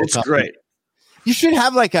 Yeah, it's great. You should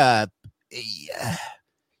have like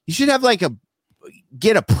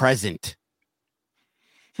get a present.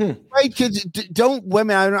 Right? Because don't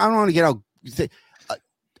women, I don't want to get out.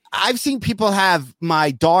 I've seen people have,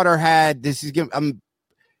 my daughter had,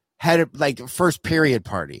 had like first period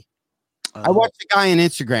party. I watched a guy on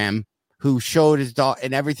Instagram who showed his daughter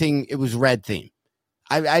and everything. It was red theme.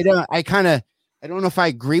 I don't know if I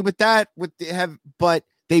agree with that but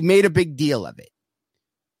they made a big deal of it.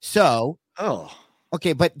 So,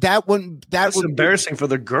 okay, but that's embarrassing for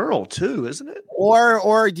the girl too, isn't it?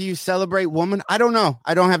 Or do you celebrate woman? I don't know.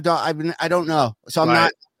 I don't have I don't know. So I'm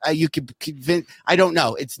not. You could convince. I don't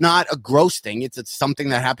know. It's not a gross thing. It's something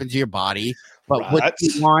that happens to your body. But what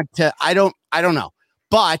you want to, I don't know.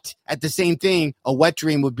 But at the same thing, a wet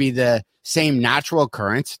dream would be the same natural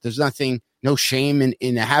occurrence. There's no shame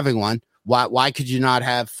in having one. Why could you not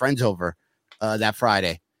have friends over that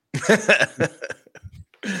Friday?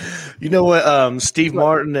 You know what Steve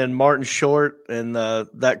Martin and Martin Short and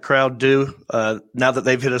that crowd do now that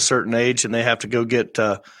they've hit a certain age and they have to go get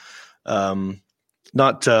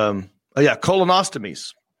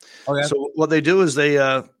colonostomies. Oh, yeah. So what they do is they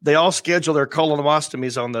all schedule their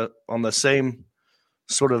colonostomies on the same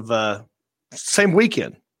sort of same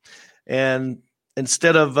weekend, and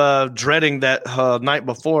instead of dreading that night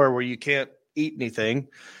before where you can't eat anything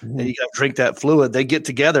and you got to drink that fluid, they get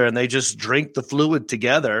together and they just drink the fluid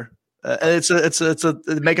together, and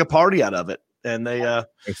they make a party out of it, and they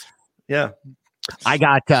I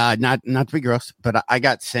got not to be gross, but I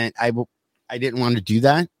got sent. I didn't want to do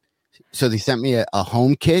that, so they sent me a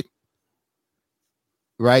home kit,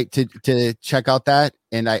 right, to check out that,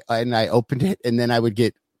 and I opened it, and then I would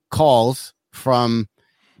get calls from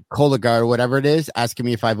Cologuard or whatever it is, asking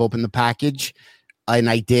me if I've opened the package, and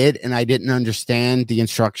I did, and I didn't understand the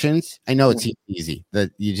instructions. I know it's easy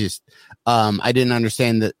that you just I didn't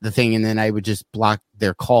understand the thing, and then I would just block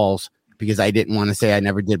their calls because I didn't want to say I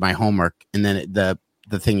never did my homework, and then the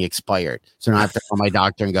thing expired. So now I have to call my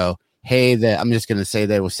doctor and go, hey, I'm just going to say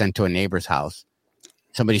that it was sent to a neighbor's house.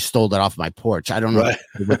 Somebody stole it off my porch. I don't know. Right.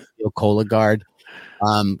 Cologuard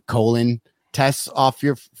colon tests off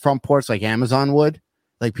your front porch like Amazon would.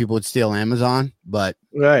 Like people would steal Amazon, but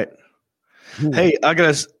right. Hey, I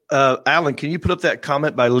got Alan, can you put up that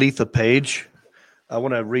comment by Letha Page? I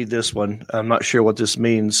want to read this one. I'm not sure what this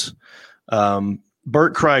means.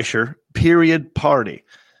 Bert Kreischer, period party.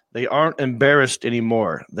 They aren't embarrassed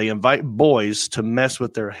anymore. They invite boys to mess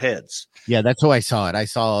with their heads. Yeah, that's how I saw it. I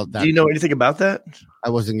saw that. Do you know anything about that? I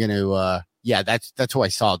wasn't going to. Yeah, that's who I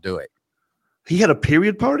saw do it. He had a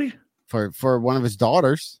period party for one of his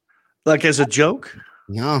daughters, like as a joke.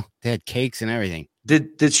 No, they had cakes and everything.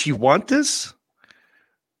 Did she want this?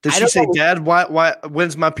 Did she say, Dad, why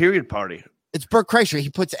when's my period party? It's Bert Kreischer. He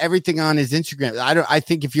puts everything on his Instagram. I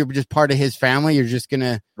think if you're just part of his family, you're just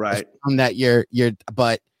gonna assume that you're.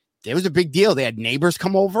 But it was a big deal. They had neighbors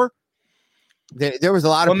come over. There was a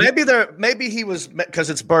lot of. Well, maybe he was, because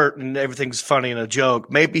it's Bert and everything's funny and a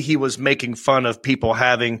joke. Maybe he was making fun of people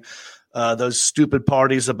having those stupid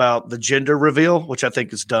parties about the gender reveal, which I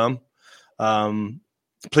think is dumb.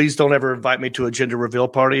 Please don't ever invite me to a gender reveal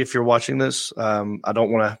party if you're watching this. I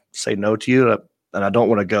don't want to say no to you, and I don't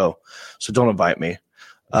want to go. So don't invite me.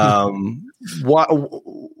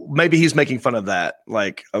 Maybe he's making fun of that.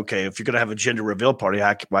 Like, okay, if you're going to have a gender reveal party,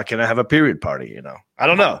 why can't I have a period party? You know, I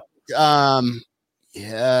don't know. We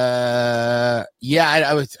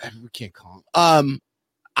can't call him.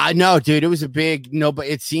 I know, dude, it was a big, but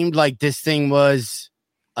it seemed like this thing was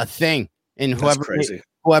a thing. And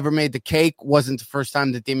whoever made the cake wasn't the first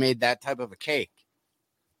time that they made that type of a cake.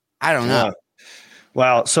 I don't know.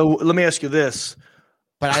 Wow. So let me ask you this.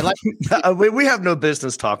 But I like we have no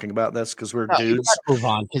business talking about this because we're dudes. Move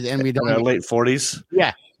on, and we don't in our late 40s.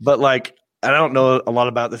 Yeah. But like, I don't know a lot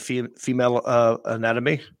about the female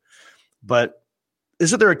anatomy. But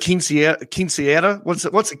isn't there a quinceañera? What's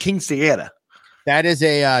a quinceañera? That is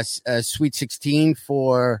a sweet 16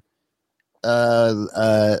 for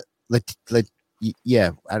Latino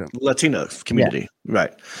community,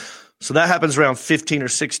 right? So that happens around 15 or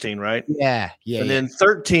 16, right? Yeah. And then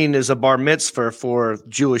 13 is a bar mitzvah for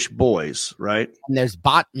Jewish boys, right? And there's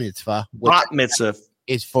bat mitzvah. Bat mitzvah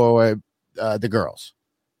is for the girls.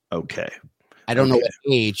 Okay. I don't know what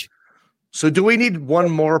age. So do we need one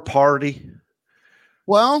more party?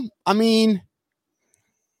 Well, I mean,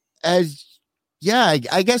 I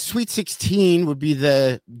guess Sweet 16 would be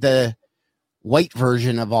the white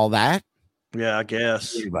version of all that. Yeah, I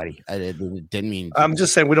guess. Everybody. I didn't mean. I'm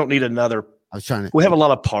just saying we don't need another. I was trying to. We have a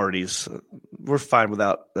lot of parties. We're fine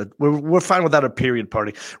without. We're fine without a period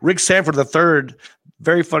party. Rick Sanford III,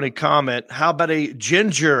 very funny comment. How about a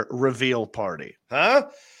ginger reveal party? Huh?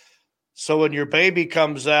 So when your baby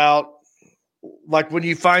comes out, like when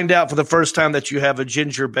you find out for the first time that you have a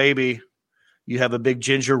ginger baby, you have a big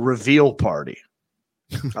ginger reveal party.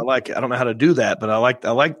 I like it. I don't know how to do that, but I like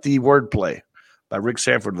the wordplay by Rick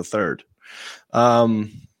Sanford III.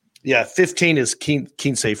 15 is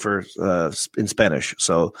quince for in Spanish.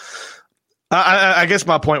 So I guess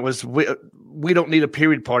my point was we don't need a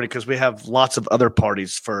period party because we have lots of other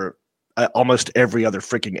parties for almost every other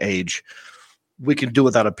freaking age. We can do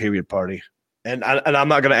without a period party, and I'm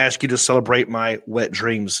not going to ask you to celebrate my wet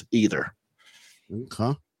dreams either.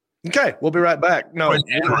 Okay, we'll be right back. No,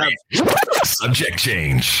 subject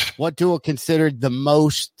change. What duo considered the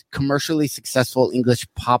most commercially successful English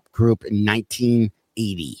pop group in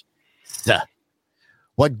 1980?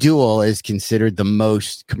 What duo is considered the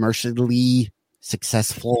most commercially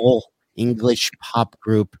successful English pop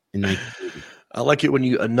group in 1980? I like it when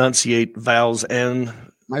you enunciate vowels and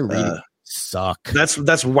my reading suck.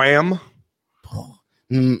 That's Wham.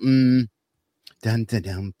 Dun, dun,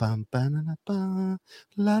 dun, bum, ba, ba,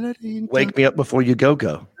 la, da, dun, Wake me up before you go.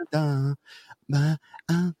 How do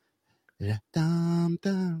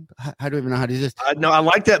I even know how to do this? No, I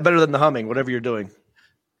like that better than the humming, whatever you're doing.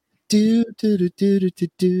 Do do do do do do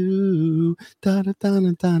do da da da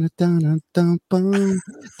da da da da da boom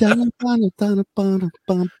da da da da da da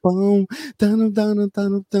bum boom da da da da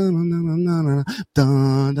da da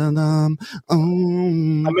da da da. I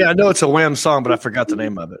mean, I know it's a Wham song, but I forgot the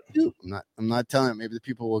name of it. I'm not telling it. Maybe the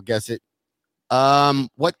people will guess it.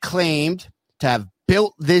 What claimed to have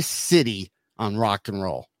built this city on rock and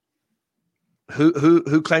roll?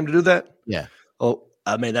 Who claimed to do that? Yeah. Oh,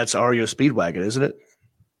 I mean, that's REO Speedwagon, isn't it?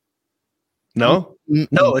 No,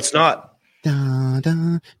 no, it's not. Taking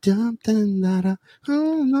the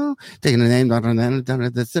name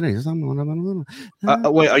the city.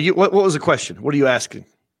 Wait, are you? What was the question? What are you asking?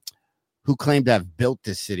 Who claimed to have built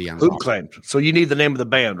this city on? Who claimed? So you need the name of the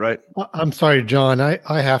band, right? I'm sorry, John. I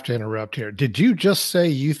have to interrupt here. Did you just say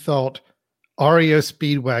you thought REO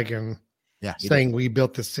Speedwagon? Yeah, saying we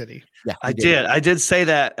built the city. Yeah, I did. I did say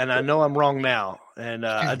that, and I know I'm wrong now. And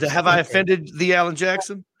have I offended the Alan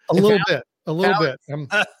Jackson? A little bit.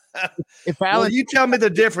 If Alan, well, you tell me the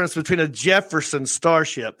difference between a Jefferson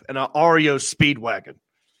Starship and an REO Speedwagon.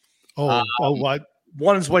 What?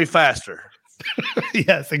 One's way faster.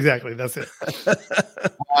 Yes, exactly. That's it.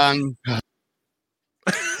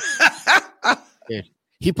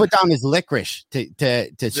 he put down his licorice to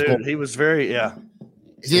score. He was very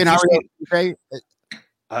Is he an REO?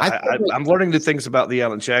 I'm learning new things about the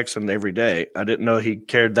Alan Jackson every day. I didn't know he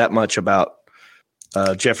cared that much about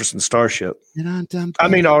Jefferson Starship. I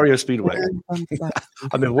mean REO Speedway.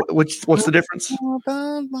 I mean, what's the difference?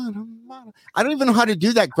 I don't even know how to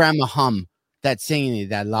do that grandma hum, that singing,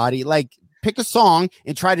 that Lottie. Like, pick a song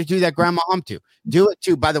and try to do that grandma hum to. Do it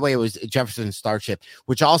too. By the way, it was Jefferson Starship,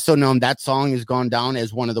 which also known that song has gone down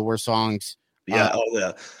as one of the worst songs.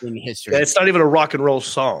 In history. Yeah, it's not even a rock and roll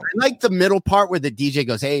song. I like the middle part where the DJ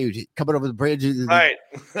goes, "Hey, coming over the bridge." Right.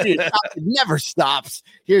 It never stops.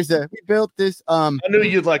 We built this. I knew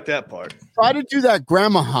you'd like that part. Try to do that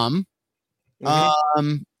grandma hum.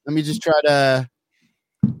 Let me just try to.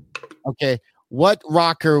 Okay, what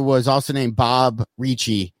rocker was also named Bob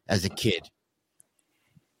Ricci as a kid?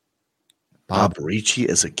 Bob Ricci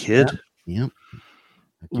as a kid? Yeah.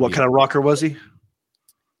 What kind of rocker was he?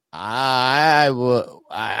 I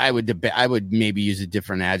would maybe use a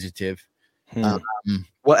different adjective.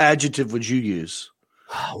 What adjective would you use?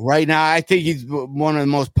 Right now, I think he's one of the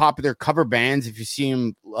most popular cover bands. If you see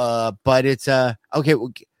him, but it's okay.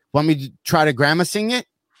 Want me to try to grandma sing it?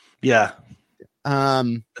 Yeah.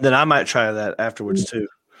 Then I might try that afterwards too.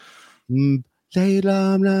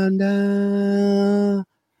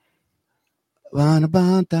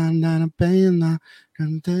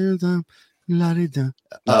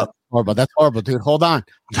 Horrible. That's horrible, dude. Hold on.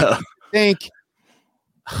 Think.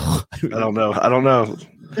 I don't know.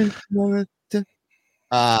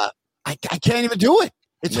 I can't even do it.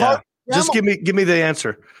 It's hard. Just give me the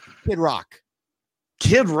answer. Kid Rock.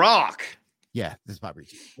 Kid Rock. Yeah, this is Bob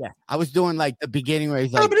Ricci. Yeah, I was doing like the beginning where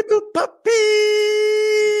he's like, bobbity boop,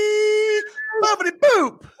 bobbity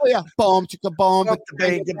boop. Oh yeah, boom, chicka boom,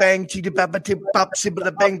 bang, bang, chicka bang,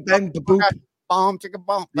 bang, bang, boop. bomb, chicka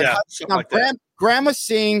bomb. Yeah, something like that. Grandma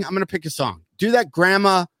sing. I'm gonna pick a song. Do that,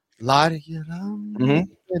 Grandma.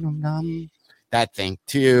 That thing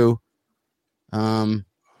too.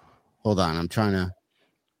 Hold on. I'm trying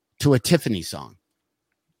to a Tiffany song.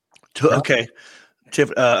 Okay.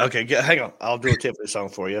 Okay. Hang on. I'll do a Tiffany song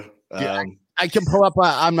for you. I can pull up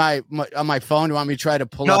on my phone. Do you want me to try to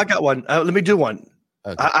pull up? No, I got one. Let me do one.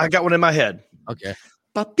 Okay. I got one in my head. Okay.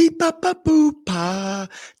 Ba beep ba ba boo pa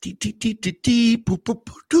dee dee dee dee dee boo boo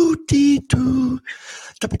boo doo dee doo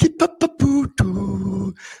da ba dee ba ba boo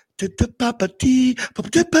doo da da ba ba dee ba ba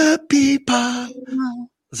dee ba bee ba.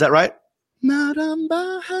 Is that right?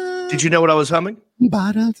 Did you know what I was humming?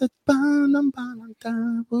 Yeah.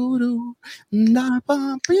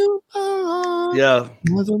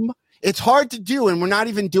 It's hard to do, and we're not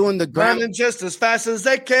even doing the Running just as fast as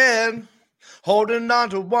they can, holding on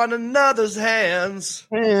to one another's hands,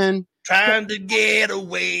 and trying to get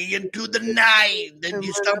away into the night. Then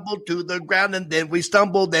you stumble to the ground, and then we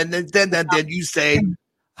stumble. Then you say,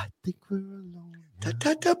 I think we're alone.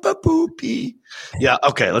 Yeah.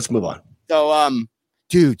 Okay. Let's move on. So,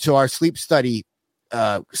 dude. So our sleep study,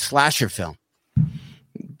 slasher film.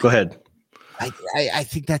 Go ahead. I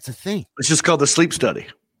think that's a thing. It's just called the sleep study.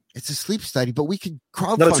 It's a sleep study, but we could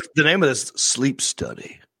crowdfund. No, it's the name of this sleep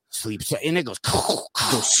study. Sleep study, and it goes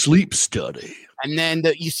The sleep study. And then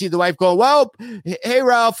you see the wife go, well, hey,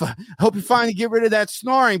 Ralph, I hope you finally get rid of that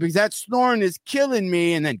snoring because that snoring is killing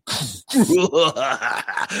me. And then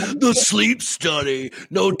the sleep study.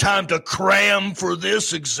 No time to cram for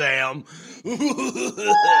this exam.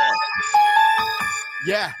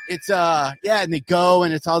 Yeah, it's and they go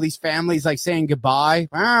and it's all these families like saying goodbye.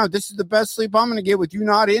 Wow, this is the best sleep I'm gonna get with you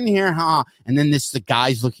not in here, huh? And then the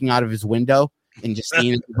guy's looking out of his window and just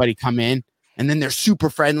seeing everybody come in, and then they're super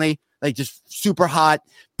friendly, like just super hot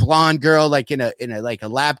blonde girl, like in a like a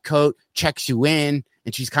lab coat, checks you in,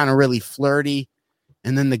 and she's kind of really flirty.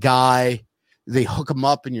 And then the guy, they hook him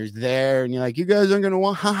up, and you're there, and you're like, you guys aren't gonna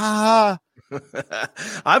want ha ha ha.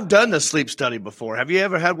 I've done the sleep study before. Have you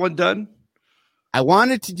ever had one done? I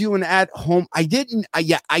wanted to do an at home. I didn't.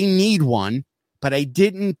 I need one, but I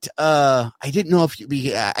didn't. I didn't know if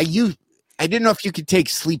I didn't know if you could take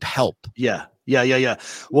sleep help. Yeah.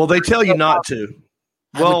 Well, they tell you not to.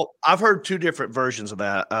 Well, I've heard two different versions of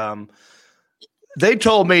that. They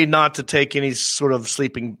told me not to take any sort of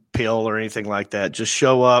sleeping pill or anything like that. Just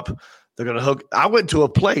show up. They're going to hook. I went to a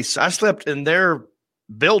place. I slept in their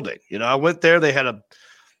building. I went there. They had a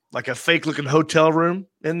fake looking hotel room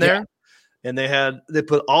in there. Yeah. And they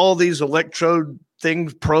put all these electrode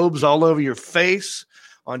probes all over your face,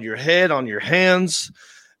 on your head, on your hands.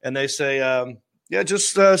 And they say,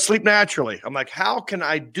 just sleep naturally. I'm like, how can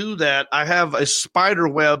I do that? I have a spider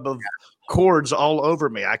web of cords all over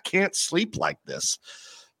me. I can't sleep like this.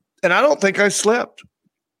 And I don't think I slept.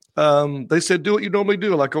 They said, do what you normally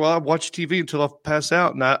do. Like, I watch TV until I pass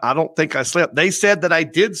out. And I don't think I slept. They said that I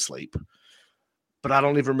did sleep, but I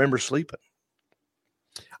don't even remember sleeping.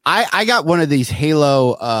 I got one of these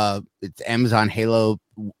Halo, it's Amazon Halo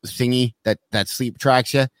thingy that sleep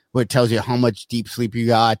tracks you, where it tells you how much deep sleep you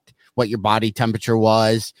got, what your body temperature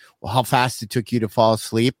was, how fast it took you to fall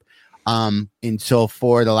asleep. And so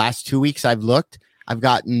for the last 2 weeks I've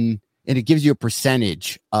gotten, and it gives you a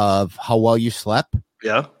percentage of how well you slept.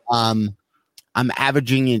 Yeah. I'm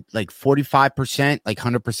averaging it like 45%, like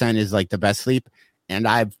 100% is like the best sleep. And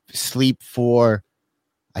I've sleep for,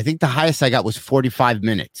 I think the highest I got was 45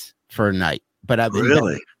 minutes for a night, but I've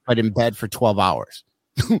been in bed for 12 hours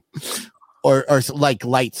or like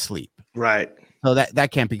light sleep. Right. So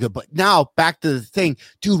that can't be good. But now back to the thing,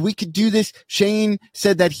 dude, we could do this. Shane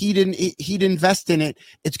said that he'd invest in it.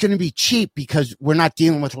 It's going to be cheap because we're not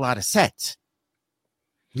dealing with a lot of sets.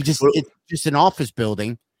 It's just an office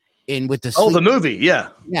building in with the sleep. The movie.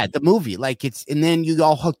 Yeah. Yeah. The movie. Like and then you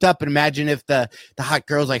all hooked up, and imagine if the hot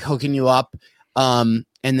girl's like hooking you up.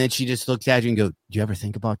 And then she just looks at you and goes, do you ever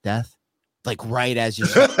think about death? Like right as you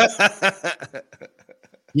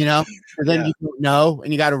and then you don't know,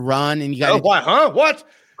 and you got to run, and you got why? Huh? What?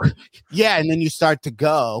 Yeah. And then you start to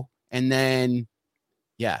go, and then,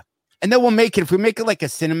 yeah. And then we'll make it, if we make it like a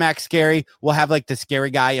Cinemax scary, we'll have like the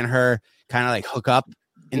scary guy and her kind of like hook up.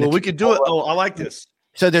 We could do it. Oh, I like this.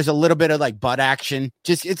 So there's a little bit of like butt action.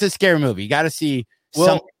 Just, it's a scary movie. You got to see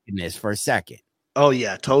something in this for a second. Oh,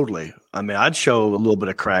 yeah, totally. I mean, I'd show a little bit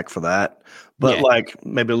of crack for that, but like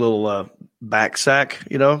maybe a little back sack,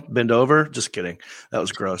 bend over. Just kidding. That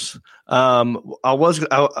was gross. How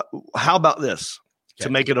about this to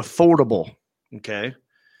make it affordable? Okay.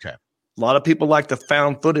 A lot of people like the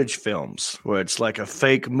found footage films where it's like a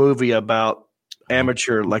fake movie about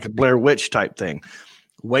amateur, like a Blair Witch type thing.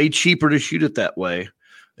 way cheaper to shoot it that way.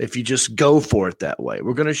 If you just go for it that way,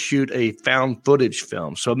 we're going to shoot a found footage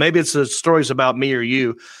film. So maybe it's the stories about me or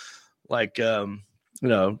you, like,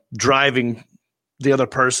 driving the other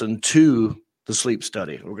person to the sleep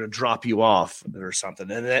study. We're going to drop you off or something.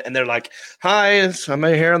 And they're like, hi, I'm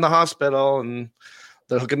here in the hospital and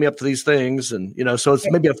they're hooking me up to these things. And, so it's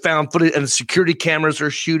maybe a found footage and security cameras are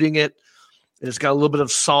shooting it. And it's got a little bit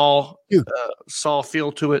of Saw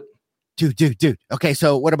feel to it. Dude. Okay.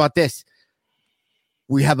 So what about this?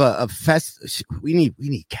 We have a fest. We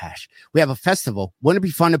need cash. We have a festival. Wouldn't it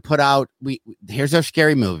be fun to put out? Here's our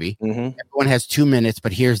scary movie. Mm-hmm. Everyone has 2 minutes,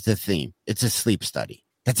 but here's the theme. It's a sleep study.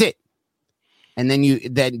 That's it. And then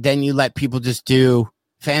you let people just do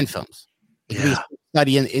fan films.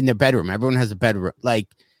 Study in their bedroom. Everyone has a bedroom.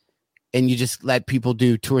 And you just let people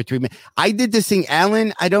do 2 or 3 minutes. I did this thing,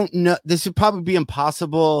 Alan. I don't know. This would probably be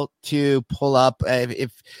impossible to pull up.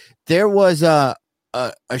 If there was a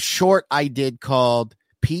short I did called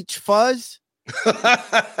Peach Fuzz.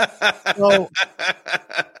 So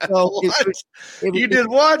you did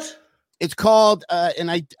what? It's called,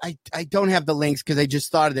 and I don't have the links because I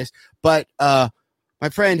just thought of this, but my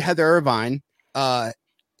friend Heather Irvine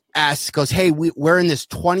goes, hey, we're in this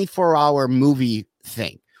 24-hour movie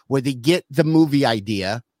thing where they get the movie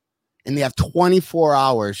idea and they have 24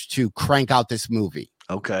 hours to crank out this movie.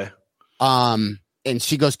 Okay. And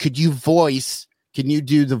she goes, can you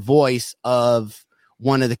do the voice of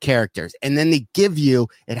one of the characters? And then they give you,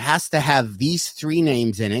 it has to have these 3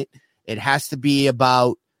 names in it. It has to be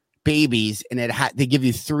about babies, and they give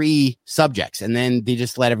you 3 subjects, and then they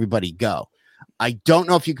just let everybody go. I don't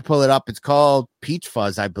know if you can pull it up. It's called Peach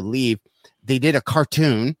Fuzz, I believe. They did a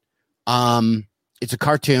cartoon. It's a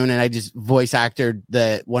cartoon, and I just voice acted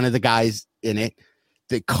one of the guys in it.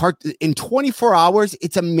 In 24 hours,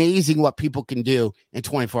 it's amazing what people can do in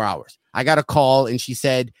 24 hours. I got a call and she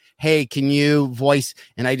said, hey, can you voice?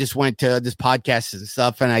 And I just went to this podcast and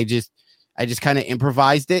stuff. And I just kind of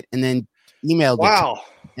improvised it and then emailed it. Wow.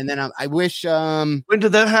 And then I wish, when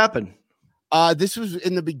did that happen? This was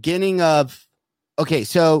in the beginning of, okay.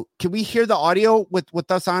 So can we hear the audio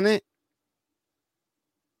with us on it?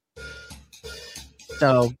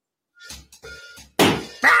 So.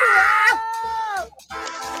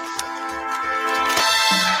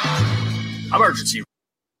 Emergency.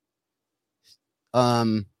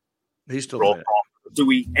 He's still roll there. call.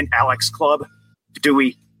 Dewey and Alex Club.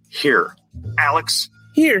 Dewey here. Alex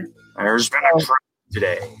here. There's been a crime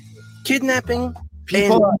today. Kidnapping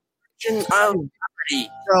People. and property.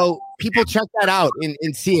 So people check that out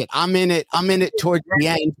and see it. I'm in it towards the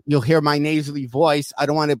end. You'll hear my nasally voice. I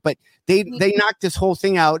don't want it, but they knocked this whole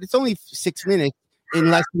thing out. It's only 6 minutes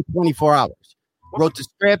in less than 24 hours. Wrote the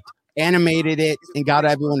script, animated it, and got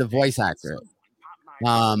everyone to voice actor it.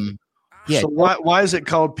 Yeah. So why is it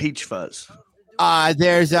called Peach Fuzz?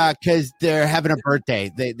 There's because they're having a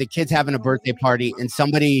birthday. The kid's having a birthday party, and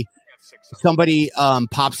somebody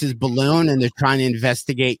pops his balloon, and they're trying to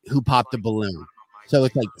investigate who popped the balloon. So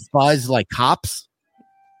it's like fuzz, like cops.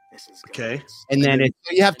 Okay. And then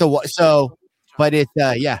you have to but it's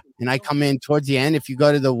yeah. And I come in towards the end. If you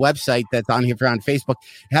go to the website that's on here on Facebook,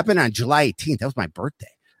 it happened on July 18th. That was my birthday.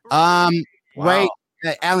 Right,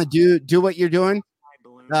 Alan, do what you're doing.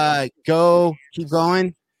 Go, keep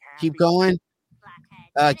going,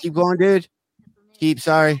 dude.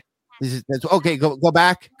 Sorry. That's okay. Go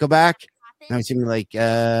back. Now you see me like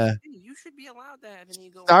You should be allowed that. And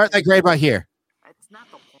you go start like right about here. It's not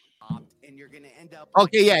the point, and you're gonna end up.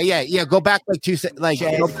 Okay, yeah. Go back like 2 seconds, like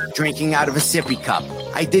drinking out of a sippy cup.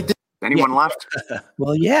 I did this. Anyone left?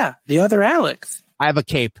 Well, yeah, the other Alex. I have a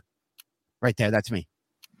cape right there. That's me.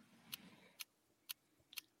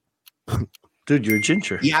 Dude, you're a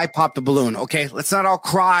ginger. Yeah, I popped the balloon. Okay, let's not all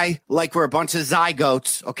cry like we're a bunch of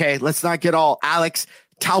zygotes. Okay, let's not get all Alex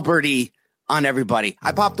Talberty on everybody.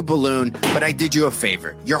 I popped the balloon, but I did you a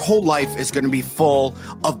favor. Your whole life is going to be full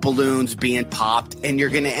of balloons being popped, and you're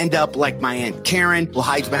going to end up like my Aunt Karen, who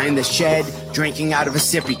hides behind the shed drinking out of a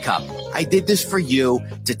sippy cup. I did this for you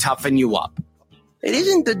to toughen you up. It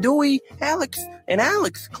isn't the Dewey, Alex, and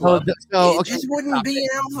Alex Club. It just wouldn't be in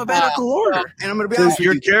alphabetical order. And I'm going to be Dude, honest with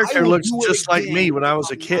your you, character I will looks do it just like again. me when I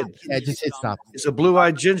was a kid. Yeah, just hit stop. He's a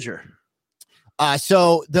blue-eyed ginger.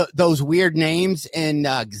 So those weird names and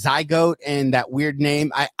zygote and that weird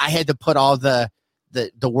name, I had to put all the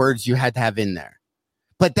words you had to have in there.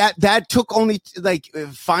 But that took only like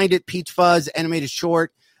find it, Peach Fuzz, animated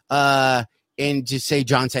short, and just say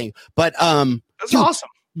John saying. But That's awesome.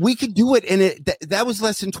 We could do it, and that was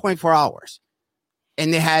less than 24 hours.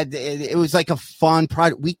 And it was like a fun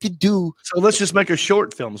project. We could do. So let's just make a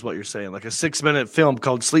short film is what you're saying, like a 6-minute film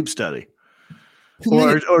called Sleep Study.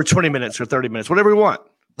 or 20 minutes or 30 minutes, whatever we want.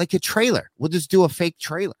 Like a trailer. We'll just do a fake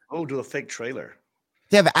trailer. Oh, do a fake trailer.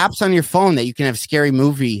 They have apps on your phone that you can have scary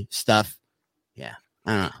movie stuff. Yeah.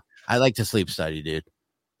 I don't know. I like to sleep study, dude.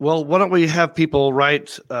 Well, why don't we have people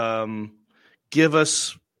write, give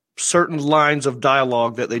us certain lines of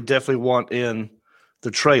dialogue that they definitely want in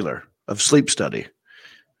the trailer of Sleep Study.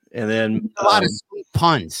 And then a lot of sweet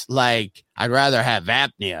puns, like I'd rather have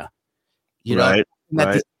apnea. You know, right.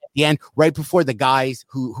 At the end, right before the guys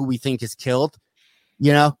who we think is killed,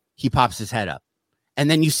 you know, he pops his head up. And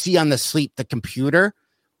then you see on the computer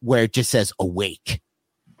where it just says awake.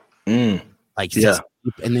 Like, yeah.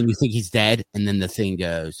 And then you think he's dead. And then the thing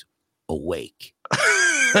goes awake.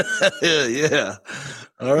 Yeah.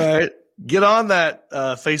 All right. Get on that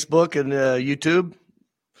Facebook and YouTube.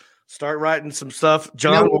 Start writing some stuff.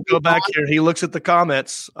 John will go back here. He looks at the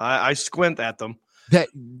comments. I squint at them.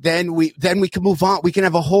 Then we can move on. We can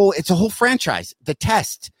have it's a whole franchise, The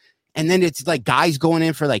Test. And then it's like guys going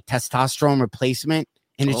in for like testosterone replacement.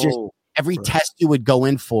 And it's just every test you would go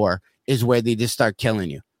in for is where they just start killing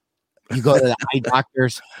you. You go to the eye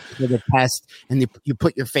doctors for the test and you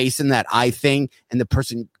put your face in that eye thing and the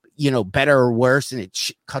person, you know, better or worse, and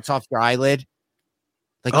it cuts off your eyelid.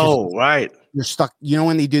 Like, right. You're stuck. You know,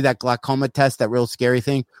 when they do that glaucoma test, that real scary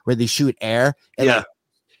thing where they shoot air. And yeah.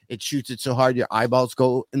 It shoots it so hard your eyeballs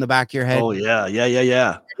go in the back of your head. Oh, yeah.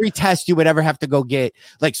 Yeah. Every test you would ever have to go get,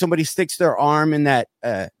 like somebody sticks their arm in that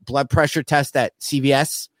blood pressure test at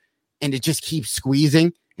CVS and it just keeps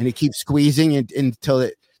squeezing and it keeps squeezing until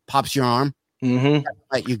it pops your arm. Mm-hmm.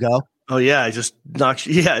 Let you go. Oh, yeah. It just knocks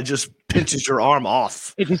you. Yeah. It just pinches your arm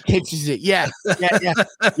off. It just pinches it. Yeah. Yeah.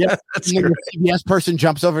 That's and then the CVS person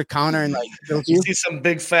jumps over the counter and like kills you. You see some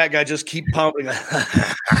big fat guy just keep pumping.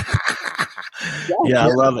 Yeah, I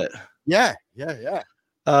love it. Yeah.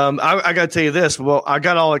 I got to tell you this. Well, I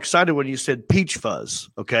got all excited when you said peach fuzz,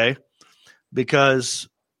 okay? Because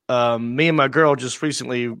me and my girl just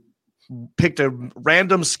recently picked a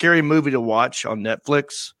random scary movie to watch on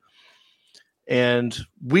Netflix. And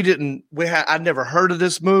I'd never heard of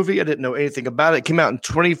this movie. I didn't know anything about it. It came out in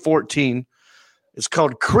 2014. It's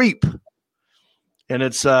called Creep. And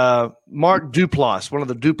it's Mark Duplass, one of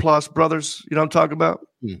the Duplass brothers. You know what I'm talking about?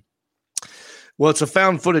 Well, it's a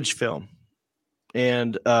found footage film,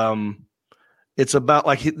 and it's about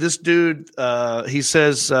like this dude. He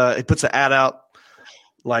says he puts an ad out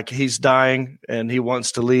like he's dying and he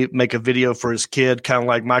wants to make a video for his kid, kind of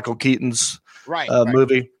like Michael Keaton's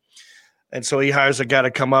movie. And so he hires a guy to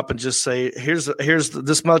come up and just say, "Here's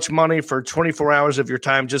this much money for 24 hours of your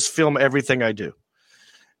time. Just film everything I do."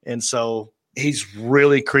 And so he's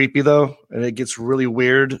really creepy though, and it gets really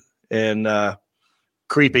weird and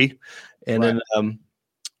creepy. And then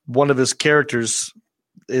one of his characters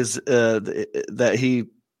is that he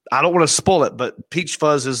 – I don't want to spoil it, but Peach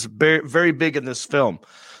Fuzz is very, very big in this film.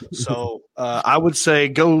 So I would say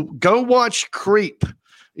go watch Creep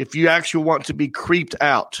if you actually want to be creeped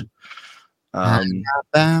out. I don't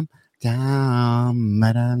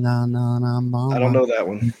know that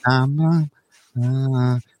one.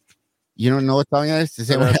 You don't know what song it is?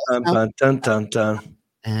 Is it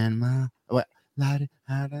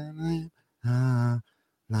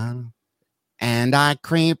and I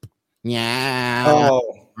creep. Yeah.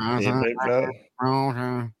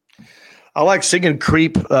 I like singing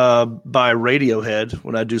Creep by Radiohead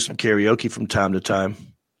when I do some karaoke from time to time.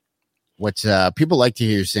 What's people like to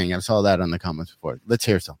hear you sing? I saw that on the comments before. Let's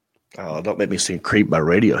hear some. Oh, don't make me sing Creep by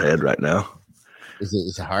Radiohead right now. Is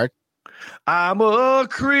it hard? I'm a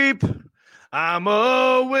creep. I'm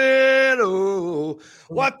a widow.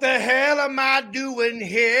 What the hell am I doing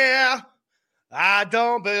here? I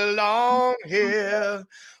don't belong here.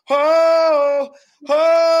 Oh,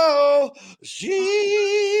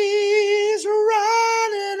 she's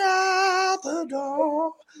running out the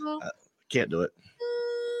door. Can't do it.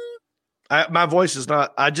 My voice is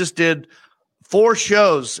not. I just did 4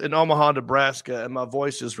 shows in Omaha, Nebraska, and my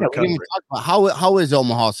voice is recovering. How is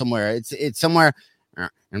Omaha somewhere? It's somewhere.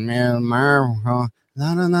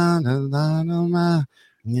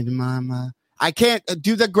 I can't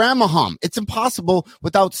do the grandma hum. It's impossible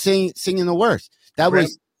without singing the words. That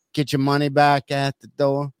was "Get Your Money Back at the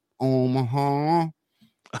Door, Omaha."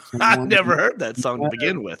 I've never heard that song to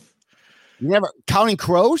begin with. You never Counting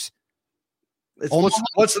Crows?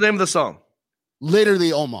 What's the name of the song?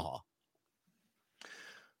 Literally Omaha.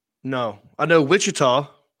 No, I know Wichita.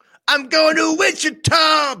 I'm going to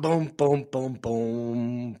Wichita. Boom, boom, boom,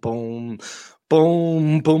 boom, boom,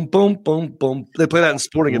 boom, boom, boom, boom, boom. They play that in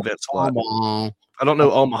sporting events a lot. I don't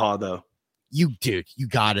know Omaha though. You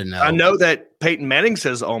gotta know. I know that Peyton Manning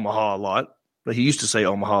says Omaha a lot. But he used to say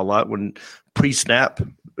Omaha a lot when pre-snap.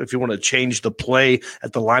 If you want to change the play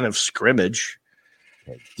at the line of scrimmage,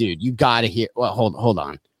 dude, you got to hear. Well, hold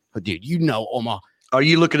on, but dude, you know Omaha. Are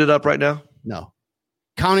you looking it up right now? No,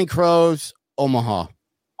 Counting Crows, Omaha.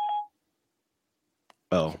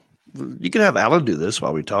 Oh, you can have Alan do this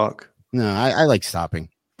while we talk. No, I like stopping.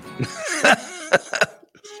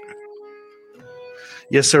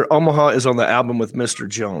 Yes, sir. Omaha is on the album with Mr.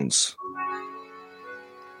 Jones.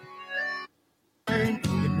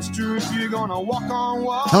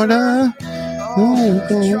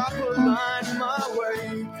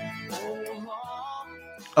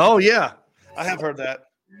 Oh, yeah. I have heard that.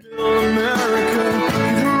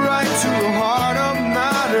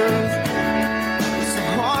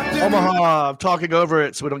 Omaha, I'm talking over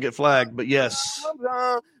it so we don't get flagged, but yes.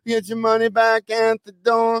 Get your money back at the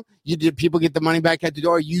door. Did people get the money back at the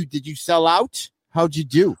door? Did you sell out? How'd you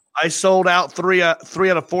do? I sold out three out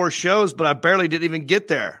of 4 shows, but I barely didn't even get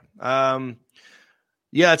there.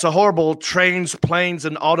 Yeah, it's a horrible trains, planes,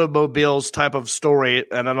 and automobiles type of story,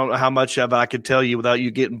 and I don't know how much of it I could tell you without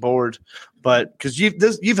you getting bored. But because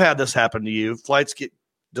you've had this happen to you, flights get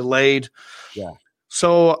delayed. Yeah.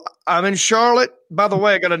 So I'm in Charlotte. By the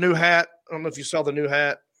way, I got a new hat. I don't know if you saw the new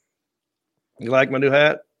hat. You like my new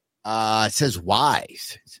hat? It says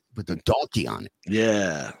Wise with the donkey on it.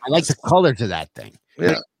 Yeah. I like the colors of that thing. Yeah.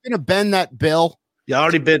 You're going to bend that bill. Yeah, I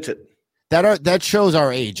already bent it. That shows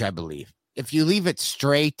our age, I believe. If you leave it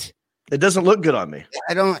straight, it doesn't look good on me.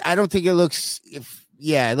 I don't think it looks.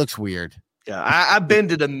 It looks weird. Yeah, I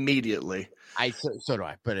bend it immediately. So do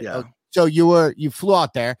I. But yeah. So you flew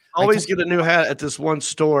out there. Always get a new hat at this one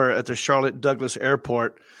store at the Charlotte Douglas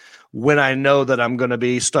Airport when I know that I'm going to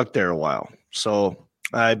be stuck there a while. So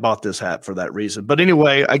I bought this hat for that reason. But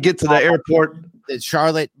anyway, I get to the airport, the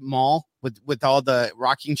Charlotte Mall with all the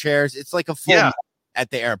rocking chairs. It's like a full mall at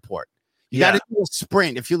the airport. You got to do a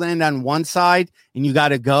sprint. If you land on one side and you got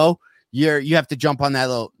to go, you have to jump on that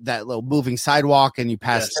little moving sidewalk and you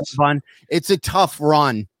pass the fun. It's a tough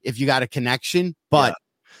run if you got a connection, but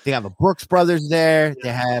they have a Brooks Brothers there. They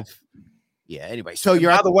have, anyway. So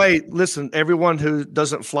by the way, listen, everyone who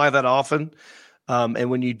doesn't fly that often, and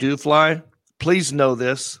when you do fly, please know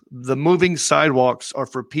this: the moving sidewalks are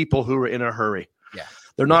for people who are in a hurry. Yeah.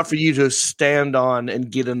 They're not for you to stand on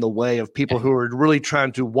and get in the way of people who are really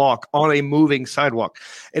trying to walk on a moving sidewalk.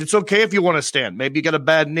 And it's okay if you want to stand. Maybe you got a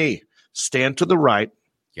bad knee. Stand to the right.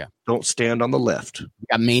 Yeah. Don't stand on the left. You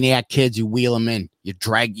got maniac kids. You wheel them in. You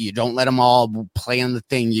don't let them all play on the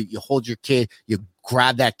thing. You hold your kid. You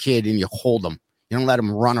grab that kid and you hold them. You don't let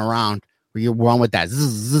them run around or you run with that.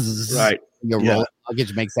 Right. Your roll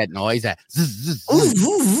luggage makes that noise.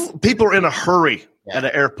 People are in a hurry at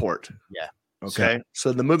an airport. Yeah. Okay.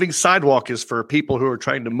 So the moving sidewalk is for people who are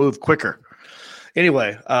trying to move quicker.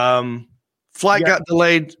 Anyway, flight got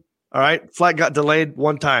delayed. All right. Flight got delayed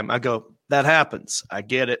one time. I go, that happens. I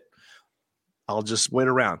get it. I'll just wait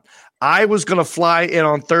around. I was going to fly in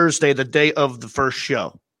on Thursday, the day of the first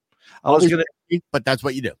show. But that's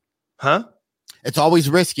what you do. Huh? It's always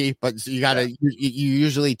risky, but you got to, you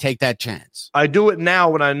usually take that chance. I do it now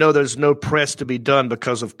when I know there's no press to be done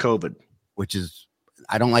because of COVID. Which is,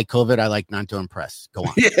 I don't like COVID. I like not to impress. Go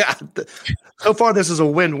on. Yeah. So far, this is a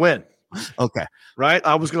win-win. Okay. Right?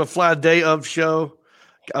 I was going to fly a day of show.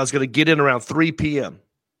 I was going to get in around 3 p.m.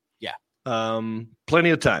 Yeah. Plenty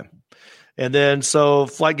of time. And then so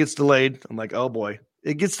flight gets delayed. I'm like, oh boy.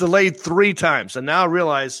 It gets delayed 3 times. And now I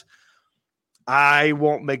realize I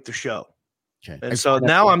won't make the show. Okay. And so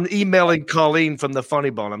now I'm emailing Colleen from the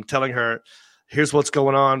Funny Bone. I'm telling her, here's what's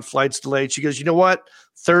going on. Flight's delayed. She goes, you know what?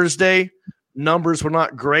 Thursday, numbers were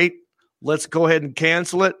not great. Let's go ahead and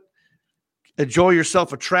cancel it. Enjoy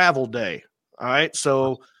yourself a travel day. All right.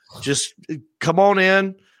 So just come on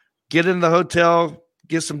in, get in the hotel,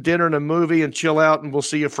 get some dinner and a movie and chill out. And we'll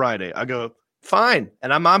see you Friday. I go, fine.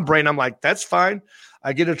 And I'm on brain. I'm like, that's fine.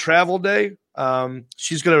 I get a travel day.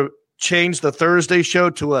 She's going to change the Thursday show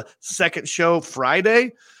to a second show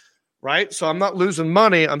Friday. Right. So I'm not losing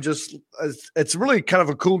money. It's really kind of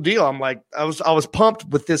a cool deal. I'm like, I was pumped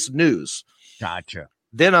with this news. Gotcha.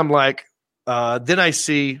 Then I'm like, then I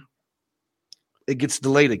see it gets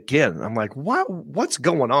delayed again. I'm like, what's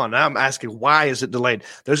going on? Now I'm asking, why is it delayed?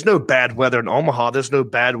 There's no bad weather in Omaha. There's no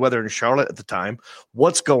bad weather in Charlotte at the time.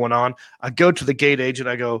 What's going on? I go to the gate agent.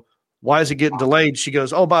 I go, why is it getting delayed? She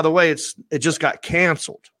goes, oh, by the way, it just got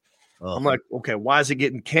canceled. Oh. I'm like, okay, why is it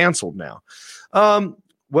getting canceled now?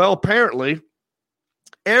 Well, apparently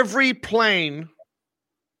every plane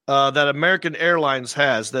that American Airlines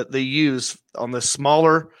has that they use on the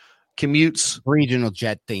smaller commutes, regional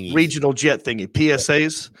jet thingy,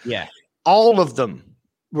 PSAs. Yeah. All of them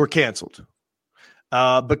were canceled.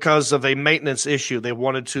 because of a maintenance issue. They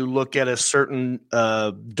wanted to look at a certain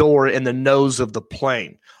door in the nose of the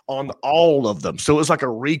plane on all of them. So it was like a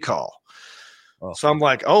recall. Oh. So I'm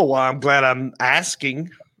like, oh, well, I'm glad I'm asking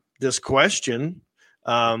this question.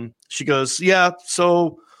 She goes, yeah,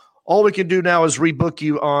 so all we can do now is rebook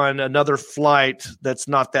you on another flight that's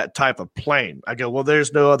not that type of plane. I go, well,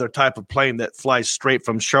 there's no other type of plane that flies straight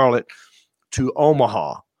from Charlotte to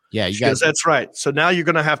Omaha. Yeah, she goes, that's right. So now you're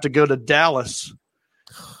going to have to go to Dallas,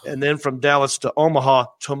 and then from Dallas to Omaha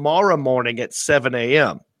tomorrow morning at 7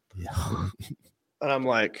 a.m. Yeah. And I'm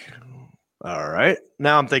like, all right.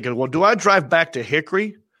 Now I'm thinking, well, do I drive back to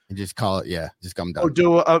Hickory? And just call it, just come down. Or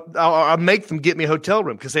do I'll make them get me a hotel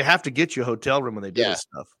room, because they have to get you a hotel room when they do this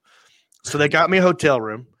stuff. So they got me a hotel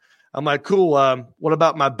room. I'm like, cool. What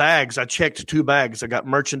about my bags? I checked 2 bags. I got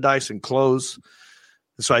merchandise and clothes.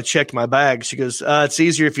 And so I checked my bags. She goes, it's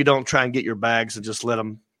easier if you don't try and get your bags and just let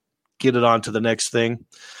them get it on to the next thing.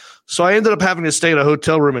 So I ended up having to stay in a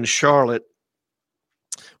hotel room in Charlotte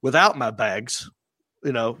without my bags,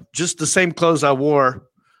 just the same clothes I wore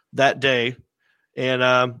that day. And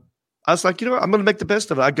I was like, I'm going to make the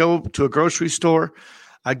best of it. I go to a grocery store.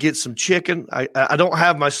 I get some chicken. I don't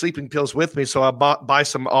have my sleeping pills with me, so I buy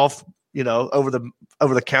some off, over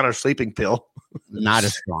the counter sleeping pill. Not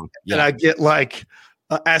as strong. Yeah. And I get like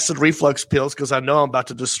acid reflux pills because I know I'm about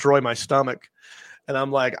to destroy my stomach. And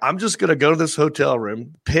I'm like, I'm just going to go to this hotel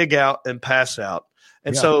room, pig out, and pass out.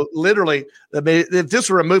 And so literally, if this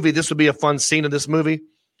were a movie, this would be a fun scene in this movie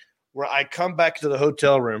where I come back to the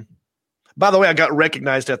hotel room. By the way, I got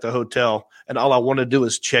recognized at the hotel, and all I want to do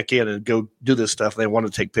is check in and go do this stuff. They want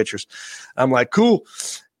to take pictures. I'm like, cool.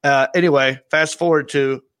 Anyway, fast forward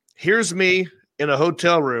to here's me in a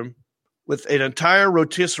hotel room with an entire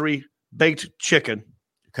rotisserie baked chicken.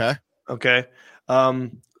 Okay. A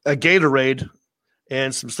Gatorade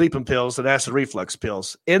and some sleeping pills and acid reflux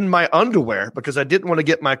pills in my underwear because I didn't want to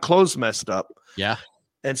get my clothes messed up. Yeah.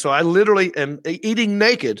 And so I literally am eating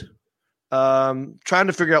naked, trying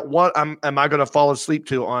to figure out what am I going to fall asleep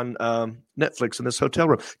to on Netflix in this hotel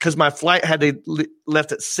room, because my flight had to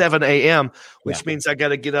left at 7 a.m., which means I got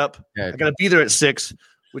to get up. I got to be there at 6,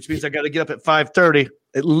 which means I got to get up at 5:30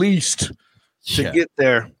 at least to get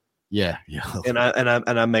there. Yeah. And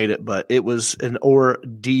I made it, but it was an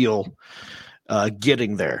ordeal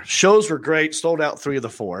getting there. Shows were great, sold out 3 of the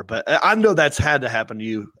 4, but I know that's had to happen to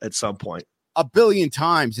you at some point. A billion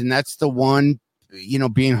times, and that's the one.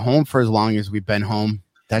 Being home for as long as we've been home,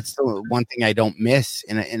 that's the one thing I don't miss.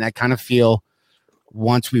 And I kind of feel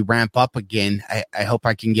once we ramp up again, I hope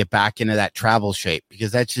I can get back into that travel shape,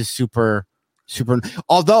 because that's just super, super.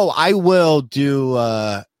 Although I will do,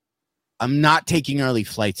 I'm not taking early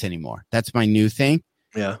flights anymore. That's my new thing.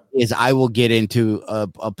 Yeah. Is I will get into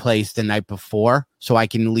a place the night before so I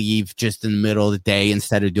can leave just in the middle of the day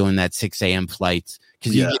instead of doing that 6 a.m. flights,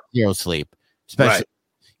 because you get 0 sleep, especially.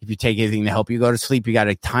 If you take anything to help you go to sleep, you got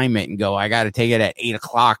to time it and go, I got to take it at 8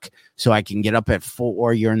 o'clock so I can get up at 4,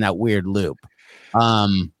 or you're in that weird loop.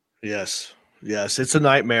 Yes. It's a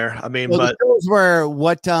nightmare. I mean, so but those were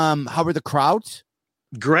how were the crowds?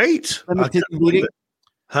 Great. Limited seating?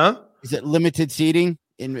 Huh? Is it limited seating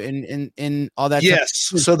in all that? Yes.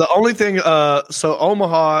 Stuff? So the only thing, so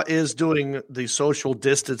Omaha is doing the social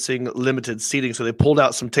distancing limited seating. So they pulled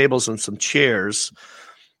out some tables and some chairs.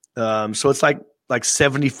 So it's like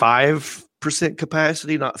 75%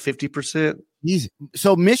 capacity, not 50%.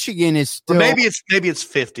 So Michigan is still, or maybe it's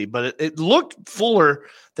 50, but it looked fuller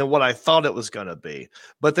than what I thought it was going to be.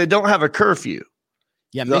 But they don't have a curfew.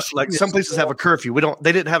 Yeah, like some places have a curfew.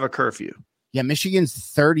 They didn't have a curfew. Yeah, Michigan's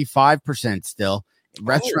 35% still.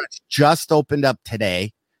 Restaurants just opened up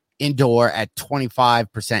today, indoor at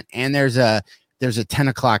 25%, and there's a 10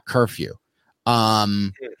 o'clock curfew.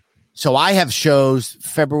 So I have shows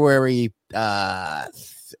February 12,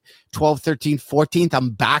 13, 14th.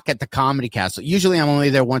 I'm back at the Comedy Castle. Usually I'm only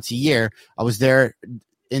there once a year. I was there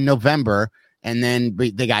in November, and then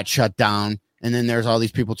they got shut down. And then there's all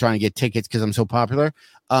these people trying to get tickets because I'm so popular.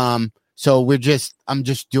 So I'm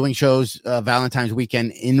just doing shows Valentine's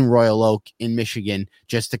weekend in Royal Oak in Michigan,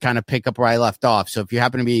 just to kind of pick up where I left off. So if you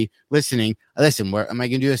happen to be listening, where am I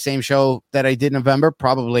going to do the same show that I did in November?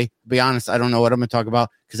 Probably. To be honest, I don't know what I'm going to talk about,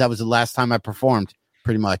 because that was the last time I performed,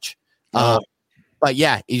 pretty much. But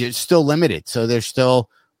yeah, it's still limited. So there's still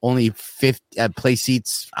only 50 play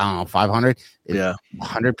seats. I don't know, 500. Yeah.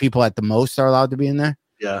 100 people at the most are allowed to be in there.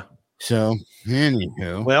 Yeah. So,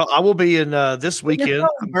 anywho. Well, I will be in this weekend.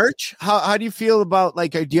 Merch. How do you feel about,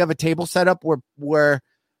 do you have a table set up where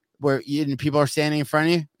people are standing in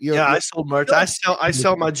front of you? I sold merch. I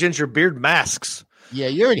sell my ginger beard masks. Yeah,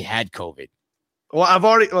 you already had COVID. Well, I've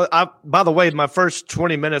already. By the way, my first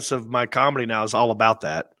 20 minutes of my comedy now is all about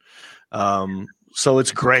that. So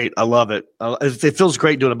it's great. I love it. It feels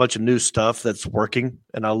great doing a bunch of new stuff that's working,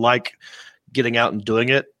 and I like getting out and doing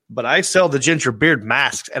it. But I sell the ginger beard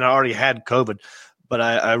masks, and I already had COVID. But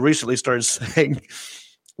I recently started saying,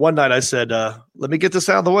 one night I said, let me get this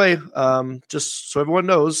out of the way, just so everyone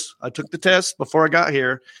knows. I took the test before I got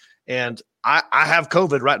here, and I have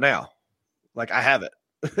COVID right now. Like, I have it.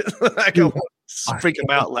 I go freak them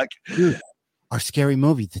out. Like, dude, our scary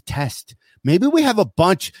movie, The Test. Maybe we have a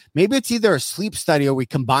bunch. Maybe it's either a sleep study or we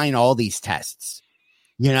combine all these tests.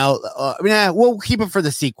 You know, we'll keep it for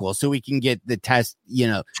the sequel so we can get the test. You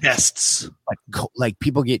know, tests like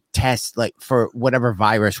people get tests like for whatever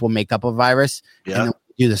virus. We'll make up a virus and then we'll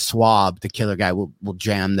do the swab. The killer guy will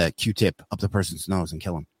jam the Q-tip up the person's nose and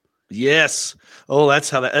kill him. Yes. Oh,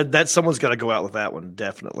 that's how that someone's got to go out with that one.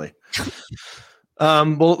 Definitely.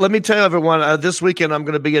 Well, let me tell everyone, this weekend I'm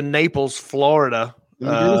going to be in Naples, Florida.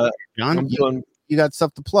 John, you got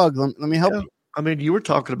stuff to plug. Let me help you. I mean, you were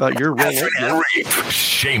talking about your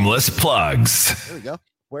shameless plugs. There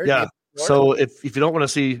we go. So if you don't want to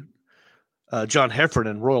see John Heffron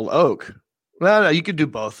in Royal Oak, no, you can do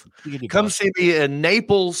both. Come see me in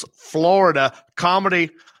Naples, Florida. Comedy.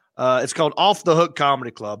 It's called Off the Hook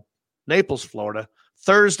Comedy Club, Naples, Florida.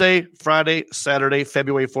 Thursday, Friday, Saturday,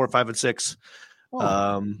 February 4, 5, and 6.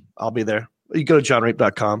 I'll be there. You go to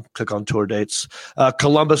johnreap.com, click on tour dates.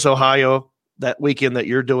 Columbus, Ohio. That weekend that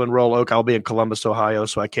you're doing Royal Oak, I'll be in Columbus, Ohio,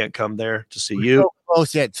 so I can't come there to see you. So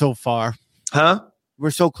close yet so far. Huh?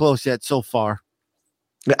 We're so close yet so far.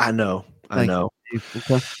 I know. Okay.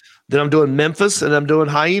 Then I'm doing Memphis and I'm doing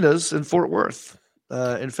Hyenas in Fort Worth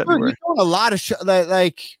in February. You're doing a lot of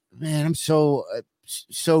like man, I'm so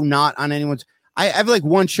not on anyone's. I have like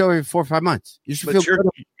one show every 4 or 5 months. You should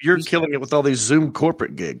you're killing it with all these Zoom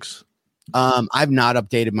corporate gigs. I've not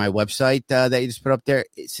updated my website that you just put up there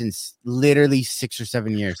since literally 6 or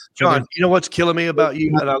 7 years. John, you know what's killing me about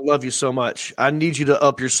you, and I love you so much. I need you to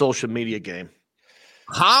up your social media game.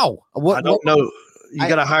 How? I don't know. You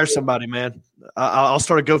got to hire somebody, man. I'll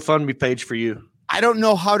start a GoFundMe page for you. I don't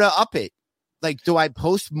know how to up it. Like, do I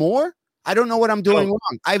post more? I don't know what I'm doing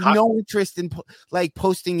wrong. I have no interest in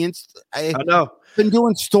posting. I know. I've been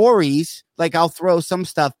doing stories. Like, I'll throw some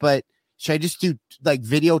stuff, but should I just do like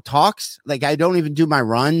video talks? Like, I don't even do my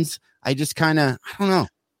runs. I just kind of, I don't know.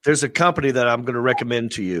 There's a company that I'm going to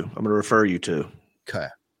recommend to you. I'm going to refer you to. Okay.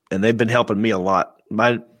 And they've been helping me a lot.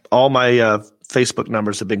 All my Facebook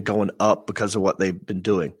numbers have been going up because of what they've been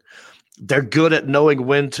doing. They're good at knowing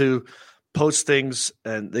when to post things,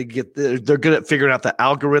 and they're good at figuring out the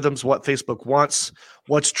algorithms, what Facebook wants,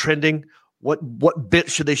 what's trending, what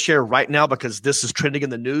bit should they share right now because this is trending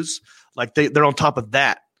in the news. Like they're on top of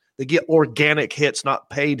that. They get organic hits, not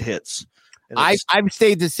paid hits. I've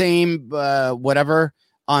stayed the same, whatever,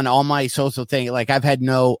 on all my social thing. Like, I've had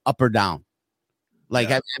no up or down.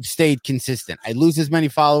 Like, I've stayed consistent. I lose as many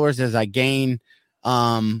followers as I gain.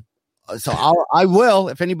 So I will,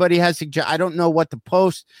 if anybody has I don't know what to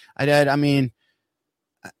post. I mean,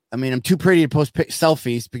 I'm too pretty to post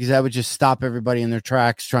selfies because I would just stop everybody in their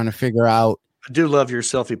tracks trying to figure out. I do love your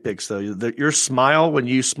selfie pics though. Your smile when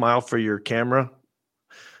you smile for your camera,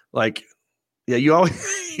 like, yeah, you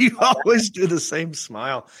always do the same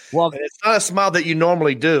smile. Well, and it's not a smile that you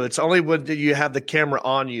normally do. It's only when you have the camera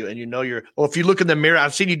on you and you know if you look in the mirror,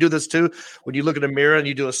 I've seen you do this too. When you look in the mirror and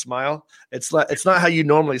you do a smile, it's not how you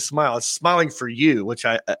normally smile. It's smiling for you, which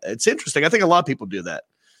it's interesting. I think a lot of people do that.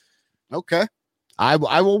 Okay. I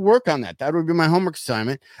will work on that. That would be my homework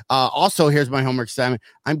assignment. Also, here's my homework assignment.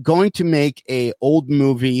 I'm going to make a old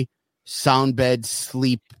movie soundbed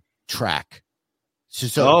sleep track.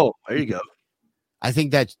 So there you go. I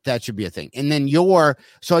think that should be a thing. And then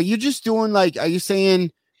so are you just doing are you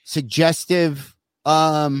saying suggestive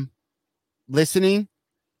listening?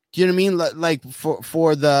 Do you know what I mean? Like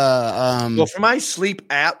for the well, for my sleep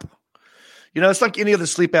app, it's like any other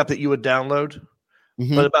sleep app that you would download.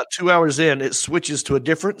 Mm-hmm. But about 2 hours in, it switches to a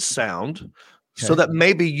different sound so that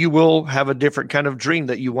maybe you will have a different kind of dream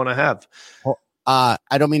that you want to have. Well, I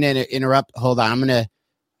don't mean to interrupt. Hold on. I'm going to,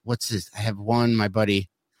 what's this? I have one, my buddy.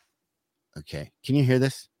 Okay. Can you hear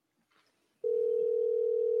this?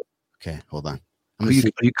 Okay. Hold on. Are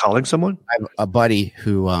you calling someone? I have a buddy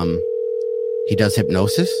who, he does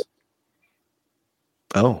hypnosis.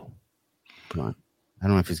 Oh. Come on. I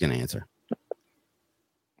don't know if he's going to answer.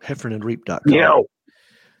 HeffernandReap.com. Yo.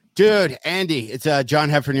 Dude, Andy, it's John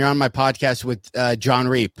Heffern. You're on my podcast with John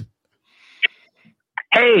Reap.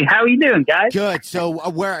 Hey, how are you doing, guys? Good. So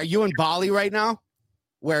where are you in Bali right now?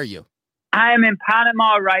 Where are you? I am in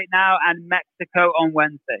Panama right now and Mexico on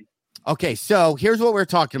Wednesday. Okay, so here's what we're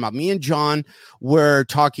talking about. Me and John were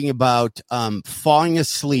talking about falling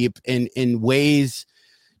asleep in ways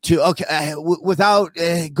to without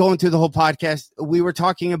going through the whole podcast. We were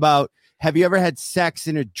talking about, have you ever had sex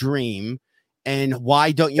in a dream, and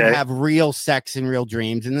why don't you have real sex in real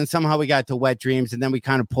dreams? And then somehow we got to wet dreams, and then we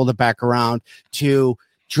kind of pulled it back around to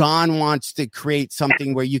John wants to create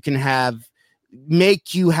something where you can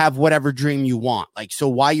make you have whatever dream you want. Like, so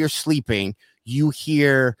while you're sleeping, you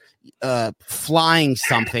hear flying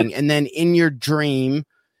something, and then in your dream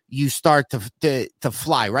you start to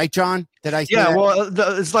fly, right, John? Did I say that? Well,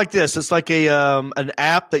 it's like this. It's like an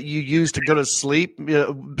app that you use to go to sleep.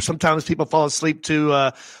 Sometimes people fall asleep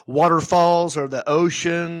to waterfalls or the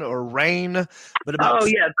ocean or rain. But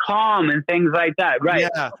calm and things like that,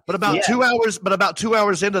 right? Yeah, but about 2 hours. But about 2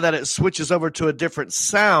 hours into that, it switches over to a different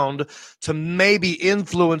sound to maybe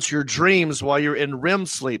influence your dreams while you're in REM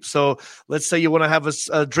sleep. So let's say you want to have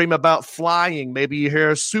a dream about flying. Maybe you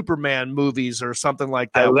hear Superman movies or something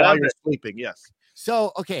like that while you're sleeping. Yes.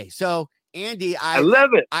 So Andy, I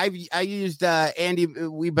love it. I used Andy.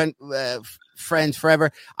 We've been friends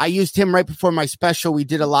forever. I used him right before my special. We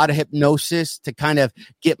did a lot of hypnosis to kind of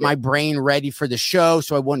get my brain ready for the show,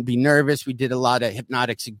 so I wouldn't be nervous. We did a lot of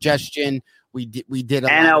hypnotic suggestion. We did a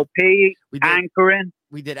NLP, anchoring.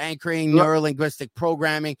 We did anchoring, neuro-linguistic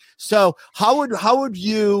programming. So how would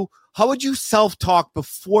you self-talk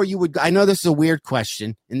before you would? I know this is a weird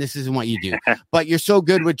question, and this isn't what you do, but you're so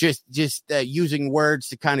good with just using words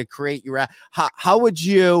to kind of create your. How would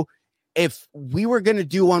you, if we were going to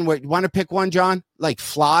do one? Where you want to pick one, John? Like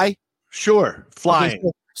fly? Sure, flying.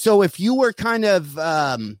 Okay, so if you were kind of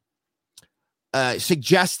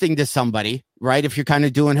suggesting to somebody, right? If you're kind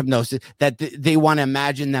of doing hypnosis, that they want to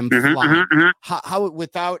imagine them flying. How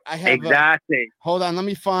without I have exactly. Hold on, let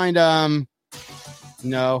me find.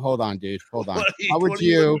 No, hold on, dude. Hold on. How would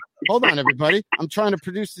you? Hold on, everybody. I'm trying to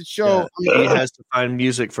produce the show. Yeah, he has to find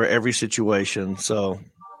music for every situation. So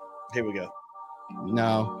here we go.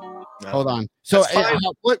 No. Hold on. So,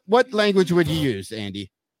 what language would you use, Andy?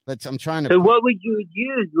 I'm trying to. So, what would you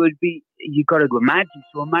use? Would be you got to imagine.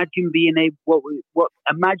 So, imagine being able.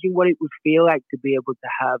 Imagine what it would feel like to be able to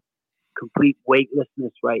have complete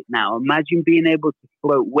weightlessness right now. Imagine being able to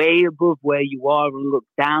float way above where you are and look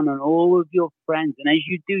down on all of your friends. And as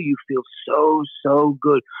you do, you feel so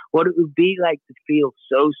good. What it would be like to feel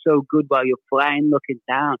so good while you're flying, looking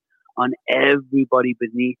down on everybody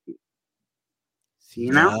beneath you.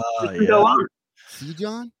 You know? Go on. See,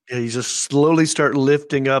 John? Yeah, you just slowly start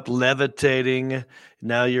lifting up, levitating.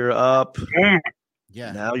 Now you're up.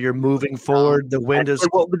 Yeah. Now you're moving forward. The wind is.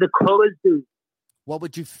 What would the colors do? What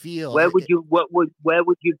would you feel? Where would you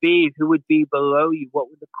be? Who would be below you? What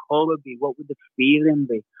would the color be? What would the feeling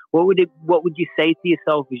be? What would you say to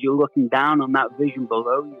yourself as you're looking down on that vision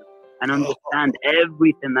below you and understand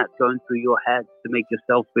everything that's going through your head to make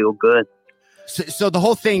yourself feel good? So the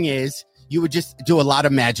whole thing is you would just do a lot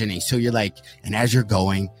of imagining. So you're like, and as you're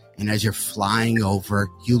going and as you're flying over,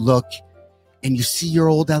 you look and you see your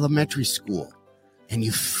old elementary school. And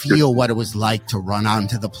you feel what it was like to run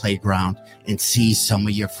onto the playground and see some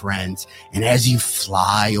of your friends. And as you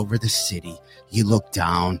fly over the city, you look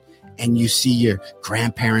down and you see your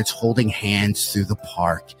grandparents holding hands through the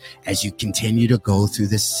park. As you continue to go through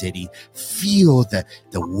the city, feel the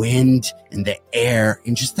wind and the air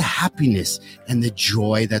and just the happiness and the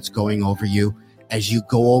joy that's going over you as you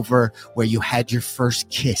go over where you had your first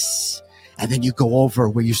kiss. And then you go over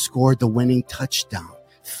where you scored the winning touchdown.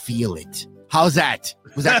 Feel it. How's that?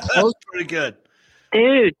 Was that close? Pretty good.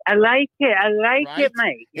 Dude, I like it. I like it,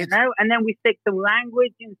 mate. You know? And then we stick some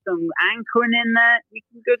language and some anchoring in that. We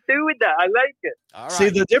can go through with that. I like it. All right. See,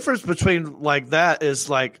 the difference between like that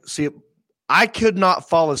is I could not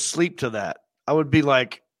fall asleep to that. I would be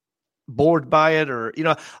like bored by it, or,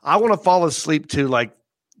 I want to fall asleep to like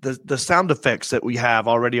the sound effects that we have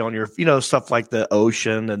already on your, stuff like the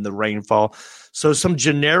ocean and the rainfall. So some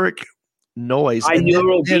generic noise, and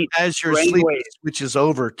then as your sleep switches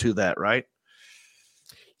over to that, right?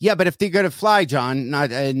 Yeah, but if they're gonna fly, John,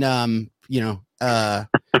 not in Andy's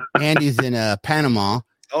in Panama.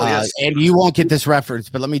 Oh yes, and you won't get this reference,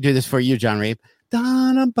 but let me do this for you, John Rape.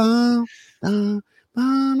 Yep,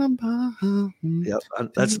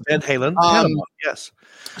 that's Van Halen. Panama, yes.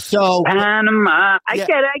 So Panama, I get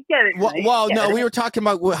it. Well, we were talking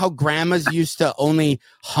about how grandmas used to only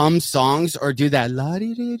hum songs or do that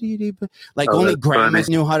only grandmas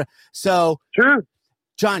knew how to. So, sure,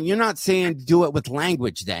 John, you're not saying do it with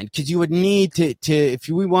language then, because you would need to if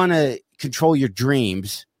we want to control your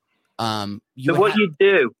dreams. What you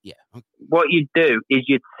do is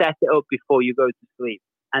you'd set it up before you go to sleep,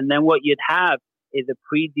 and then what you'd have is a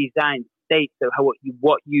pre-designed state of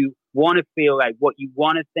what you want to feel like, what you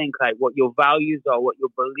want to think like, what your values are, what your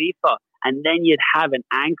beliefs are. And then you'd have an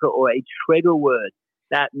anchor or a trigger word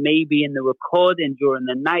that maybe in the recording during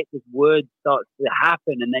the night, this word starts to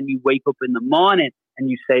happen. And then you wake up in the morning and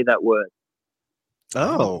you say that word.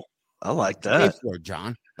 Oh, I like that. Safe word,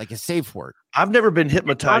 John. Like a safe word. I've never been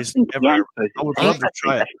hypnotized ever. I would love to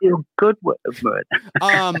try it. Feel good word.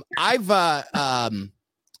 I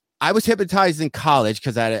was hypnotized in college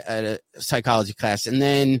because I had a psychology class. And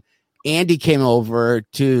then Andy came over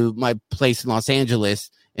to my place in Los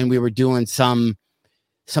Angeles and we were doing something.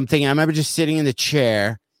 I remember just sitting in the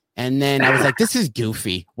chair and then I was like, this is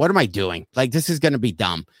goofy. What am I doing? Like, this is going to be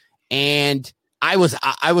dumb. And I was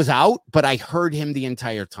out, but I heard him the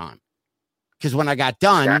entire time. Because when I got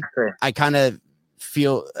done, I kind of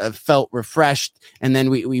felt refreshed. And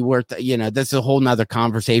then we worked, that's a whole nother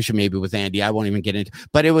conversation maybe with Andy. I won't even get into,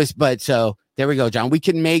 but so there we go, John. We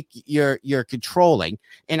can make your controlling.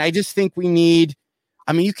 And I just think we need,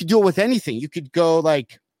 you could do it with anything. You could go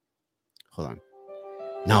like, hold on.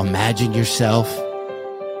 Now imagine yourself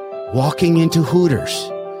walking into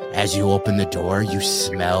Hooters. As you open the door, you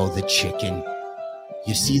smell the chicken.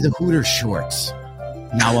 You see the Hooters shorts.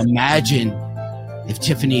 Now imagine if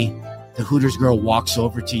Tiffany, the Hooters girl, walks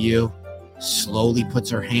over to you, slowly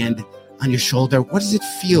puts her hand on your shoulder. What does it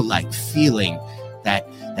feel like feeling that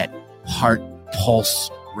heart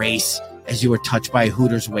pulse race as you were touched by a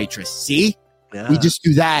Hooters waitress? See? Yeah. We just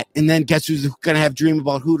do that. And then guess who's going to have dream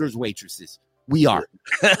about Hooters waitresses? We are.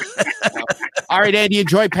 All right, Andy,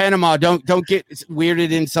 enjoy Panama. Don't get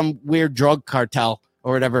weirded in some weird drug cartel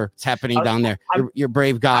or whatever is happening down there. You're a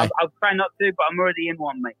brave guy. I'll try not to, but I'm already in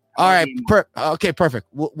one, mate. All right. Okay, perfect.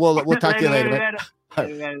 We'll talk to you later.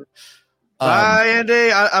 Bye,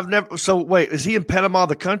 Andy. I've never. So wait, is he in Panama,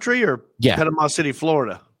 the country, or Panama City,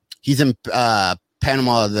 Florida? He's in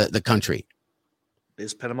Panama, the country.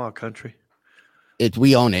 Is Panama a country?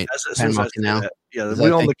 We own it. Panama Canal. Yeah,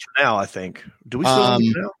 we own the canal. I think. Do we still own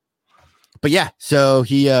the canal? But yeah, so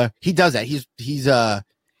he does that.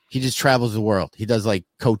 He just travels the world. He does like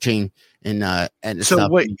coaching and so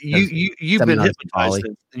stuff. Wait, you've been hypnotized.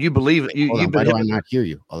 You believe it? Why do I not hear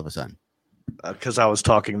you all of a sudden? Because I was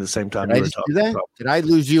talking the same time you were talking. Did I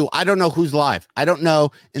lose you? I don't know who's live. I don't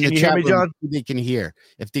know in the chat room John? who they can hear.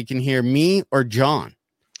 If they can hear me or John.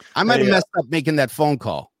 I might have messed up making that phone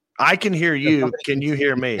call. I can hear you. Can you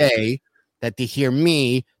hear me? Say that they hear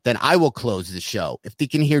me, then I will close the show. If they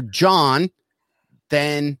can hear John,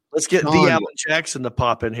 then let's get the Alan Jackson to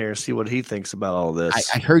pop in here, see what he thinks about all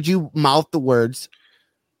this. I heard you mouth the words.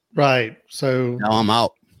 Right. So now I'm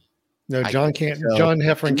out. No, John can't. John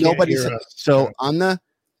Heffron can't hear us. So on the.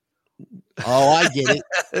 Oh, I get it.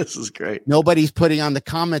 This is great. Nobody's putting on the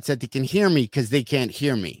comments that they can hear me because they can't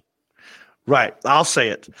hear me. Right. I'll say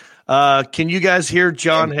it. Can you guys hear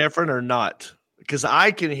John Heffron or not? Because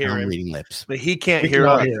I can hear him, reading lips, but he can't hear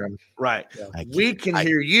us. Him. Right. Yeah. We can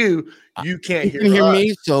hear you. You can't hear us.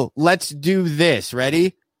 Me. So let's do this.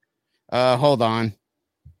 Ready? Hold on.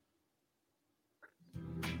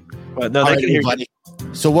 No, they can hear you.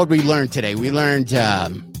 So what we learned today? We learned,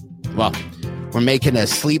 we're making a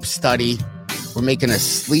sleep study. We're making a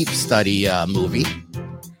sleep study movie.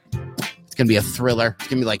 It's going to be a thriller. It's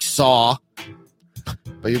going to be like Saw,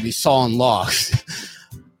 but it'll be Saw and Lost.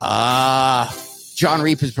 John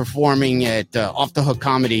Reap is performing at Off the Hook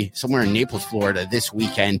Comedy somewhere in Naples, Florida this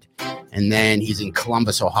weekend. And then he's in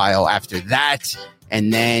Columbus, Ohio after that.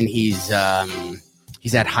 And then he's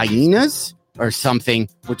at Hyenas or something,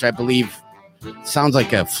 which I believe sounds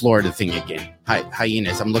like a Florida thing again.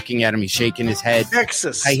 Hyenas. I'm looking at him. He's shaking his head.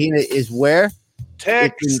 Texas. Hyena is where?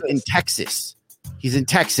 Texas. In Texas. He's in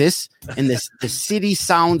Texas. And the city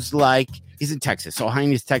sounds like he's in Texas. So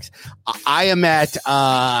Hyenas, Texas. I am at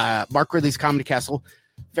Mark Ridley's Comedy Castle,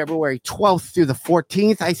 February 12th through the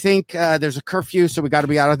 14th. I think there's a curfew, so we got to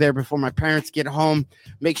be out of there before my parents get home.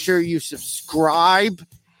 Make sure you subscribe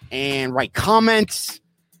and write comments.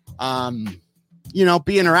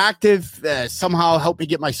 Be interactive. Somehow help me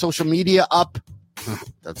get my social media up.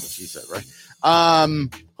 That's what she said, right?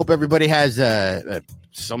 Hope everybody has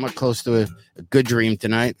somewhat close to a good dream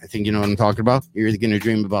tonight. I think you know what I'm talking about. You're either going to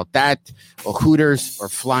dream about that or Hooters or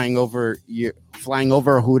flying over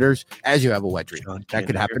a Hooters as you have a wet dream. That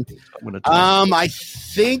could happen. I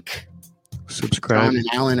think subscribe. John and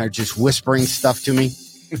Alan are just whispering stuff to me.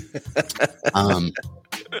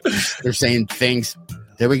 They're saying things.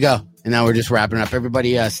 There we go. And now we're just wrapping up.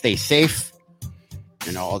 Everybody stay safe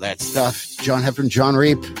and all that stuff. John Heffron, John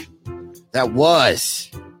Reap. That was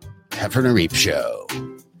Heffron and Reap Show.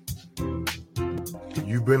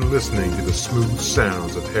 You've been listening to the smooth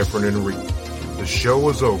sounds of Heffron and Reap. The show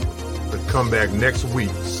is over, but come back next week,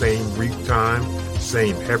 same reap time,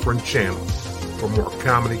 same Hepburn channel, for more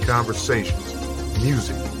comedy conversations,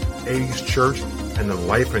 music, 80s church, and the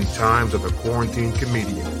life and times of a quarantine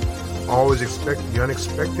comedian. Always expect the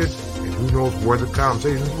unexpected, and who knows where the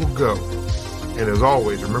conversations will go. And as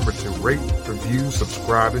always, remember to rate, review,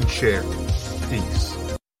 subscribe, and share. Peace.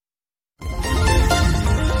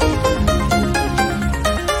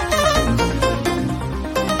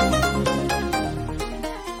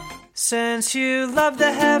 Since you love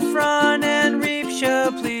the Heffron and Reap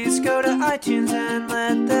show, please go to iTunes and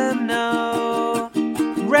let them know.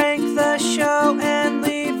 Rank the show and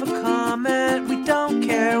leave a comment. We don't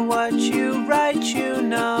care what you write, you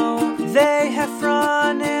know. They,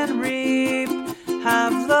 Heffron and Reap,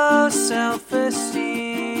 have low self-esteem.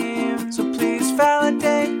 So please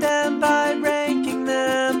validate them by ranking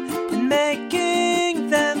them and making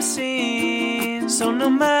them seen. So no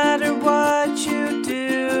matter what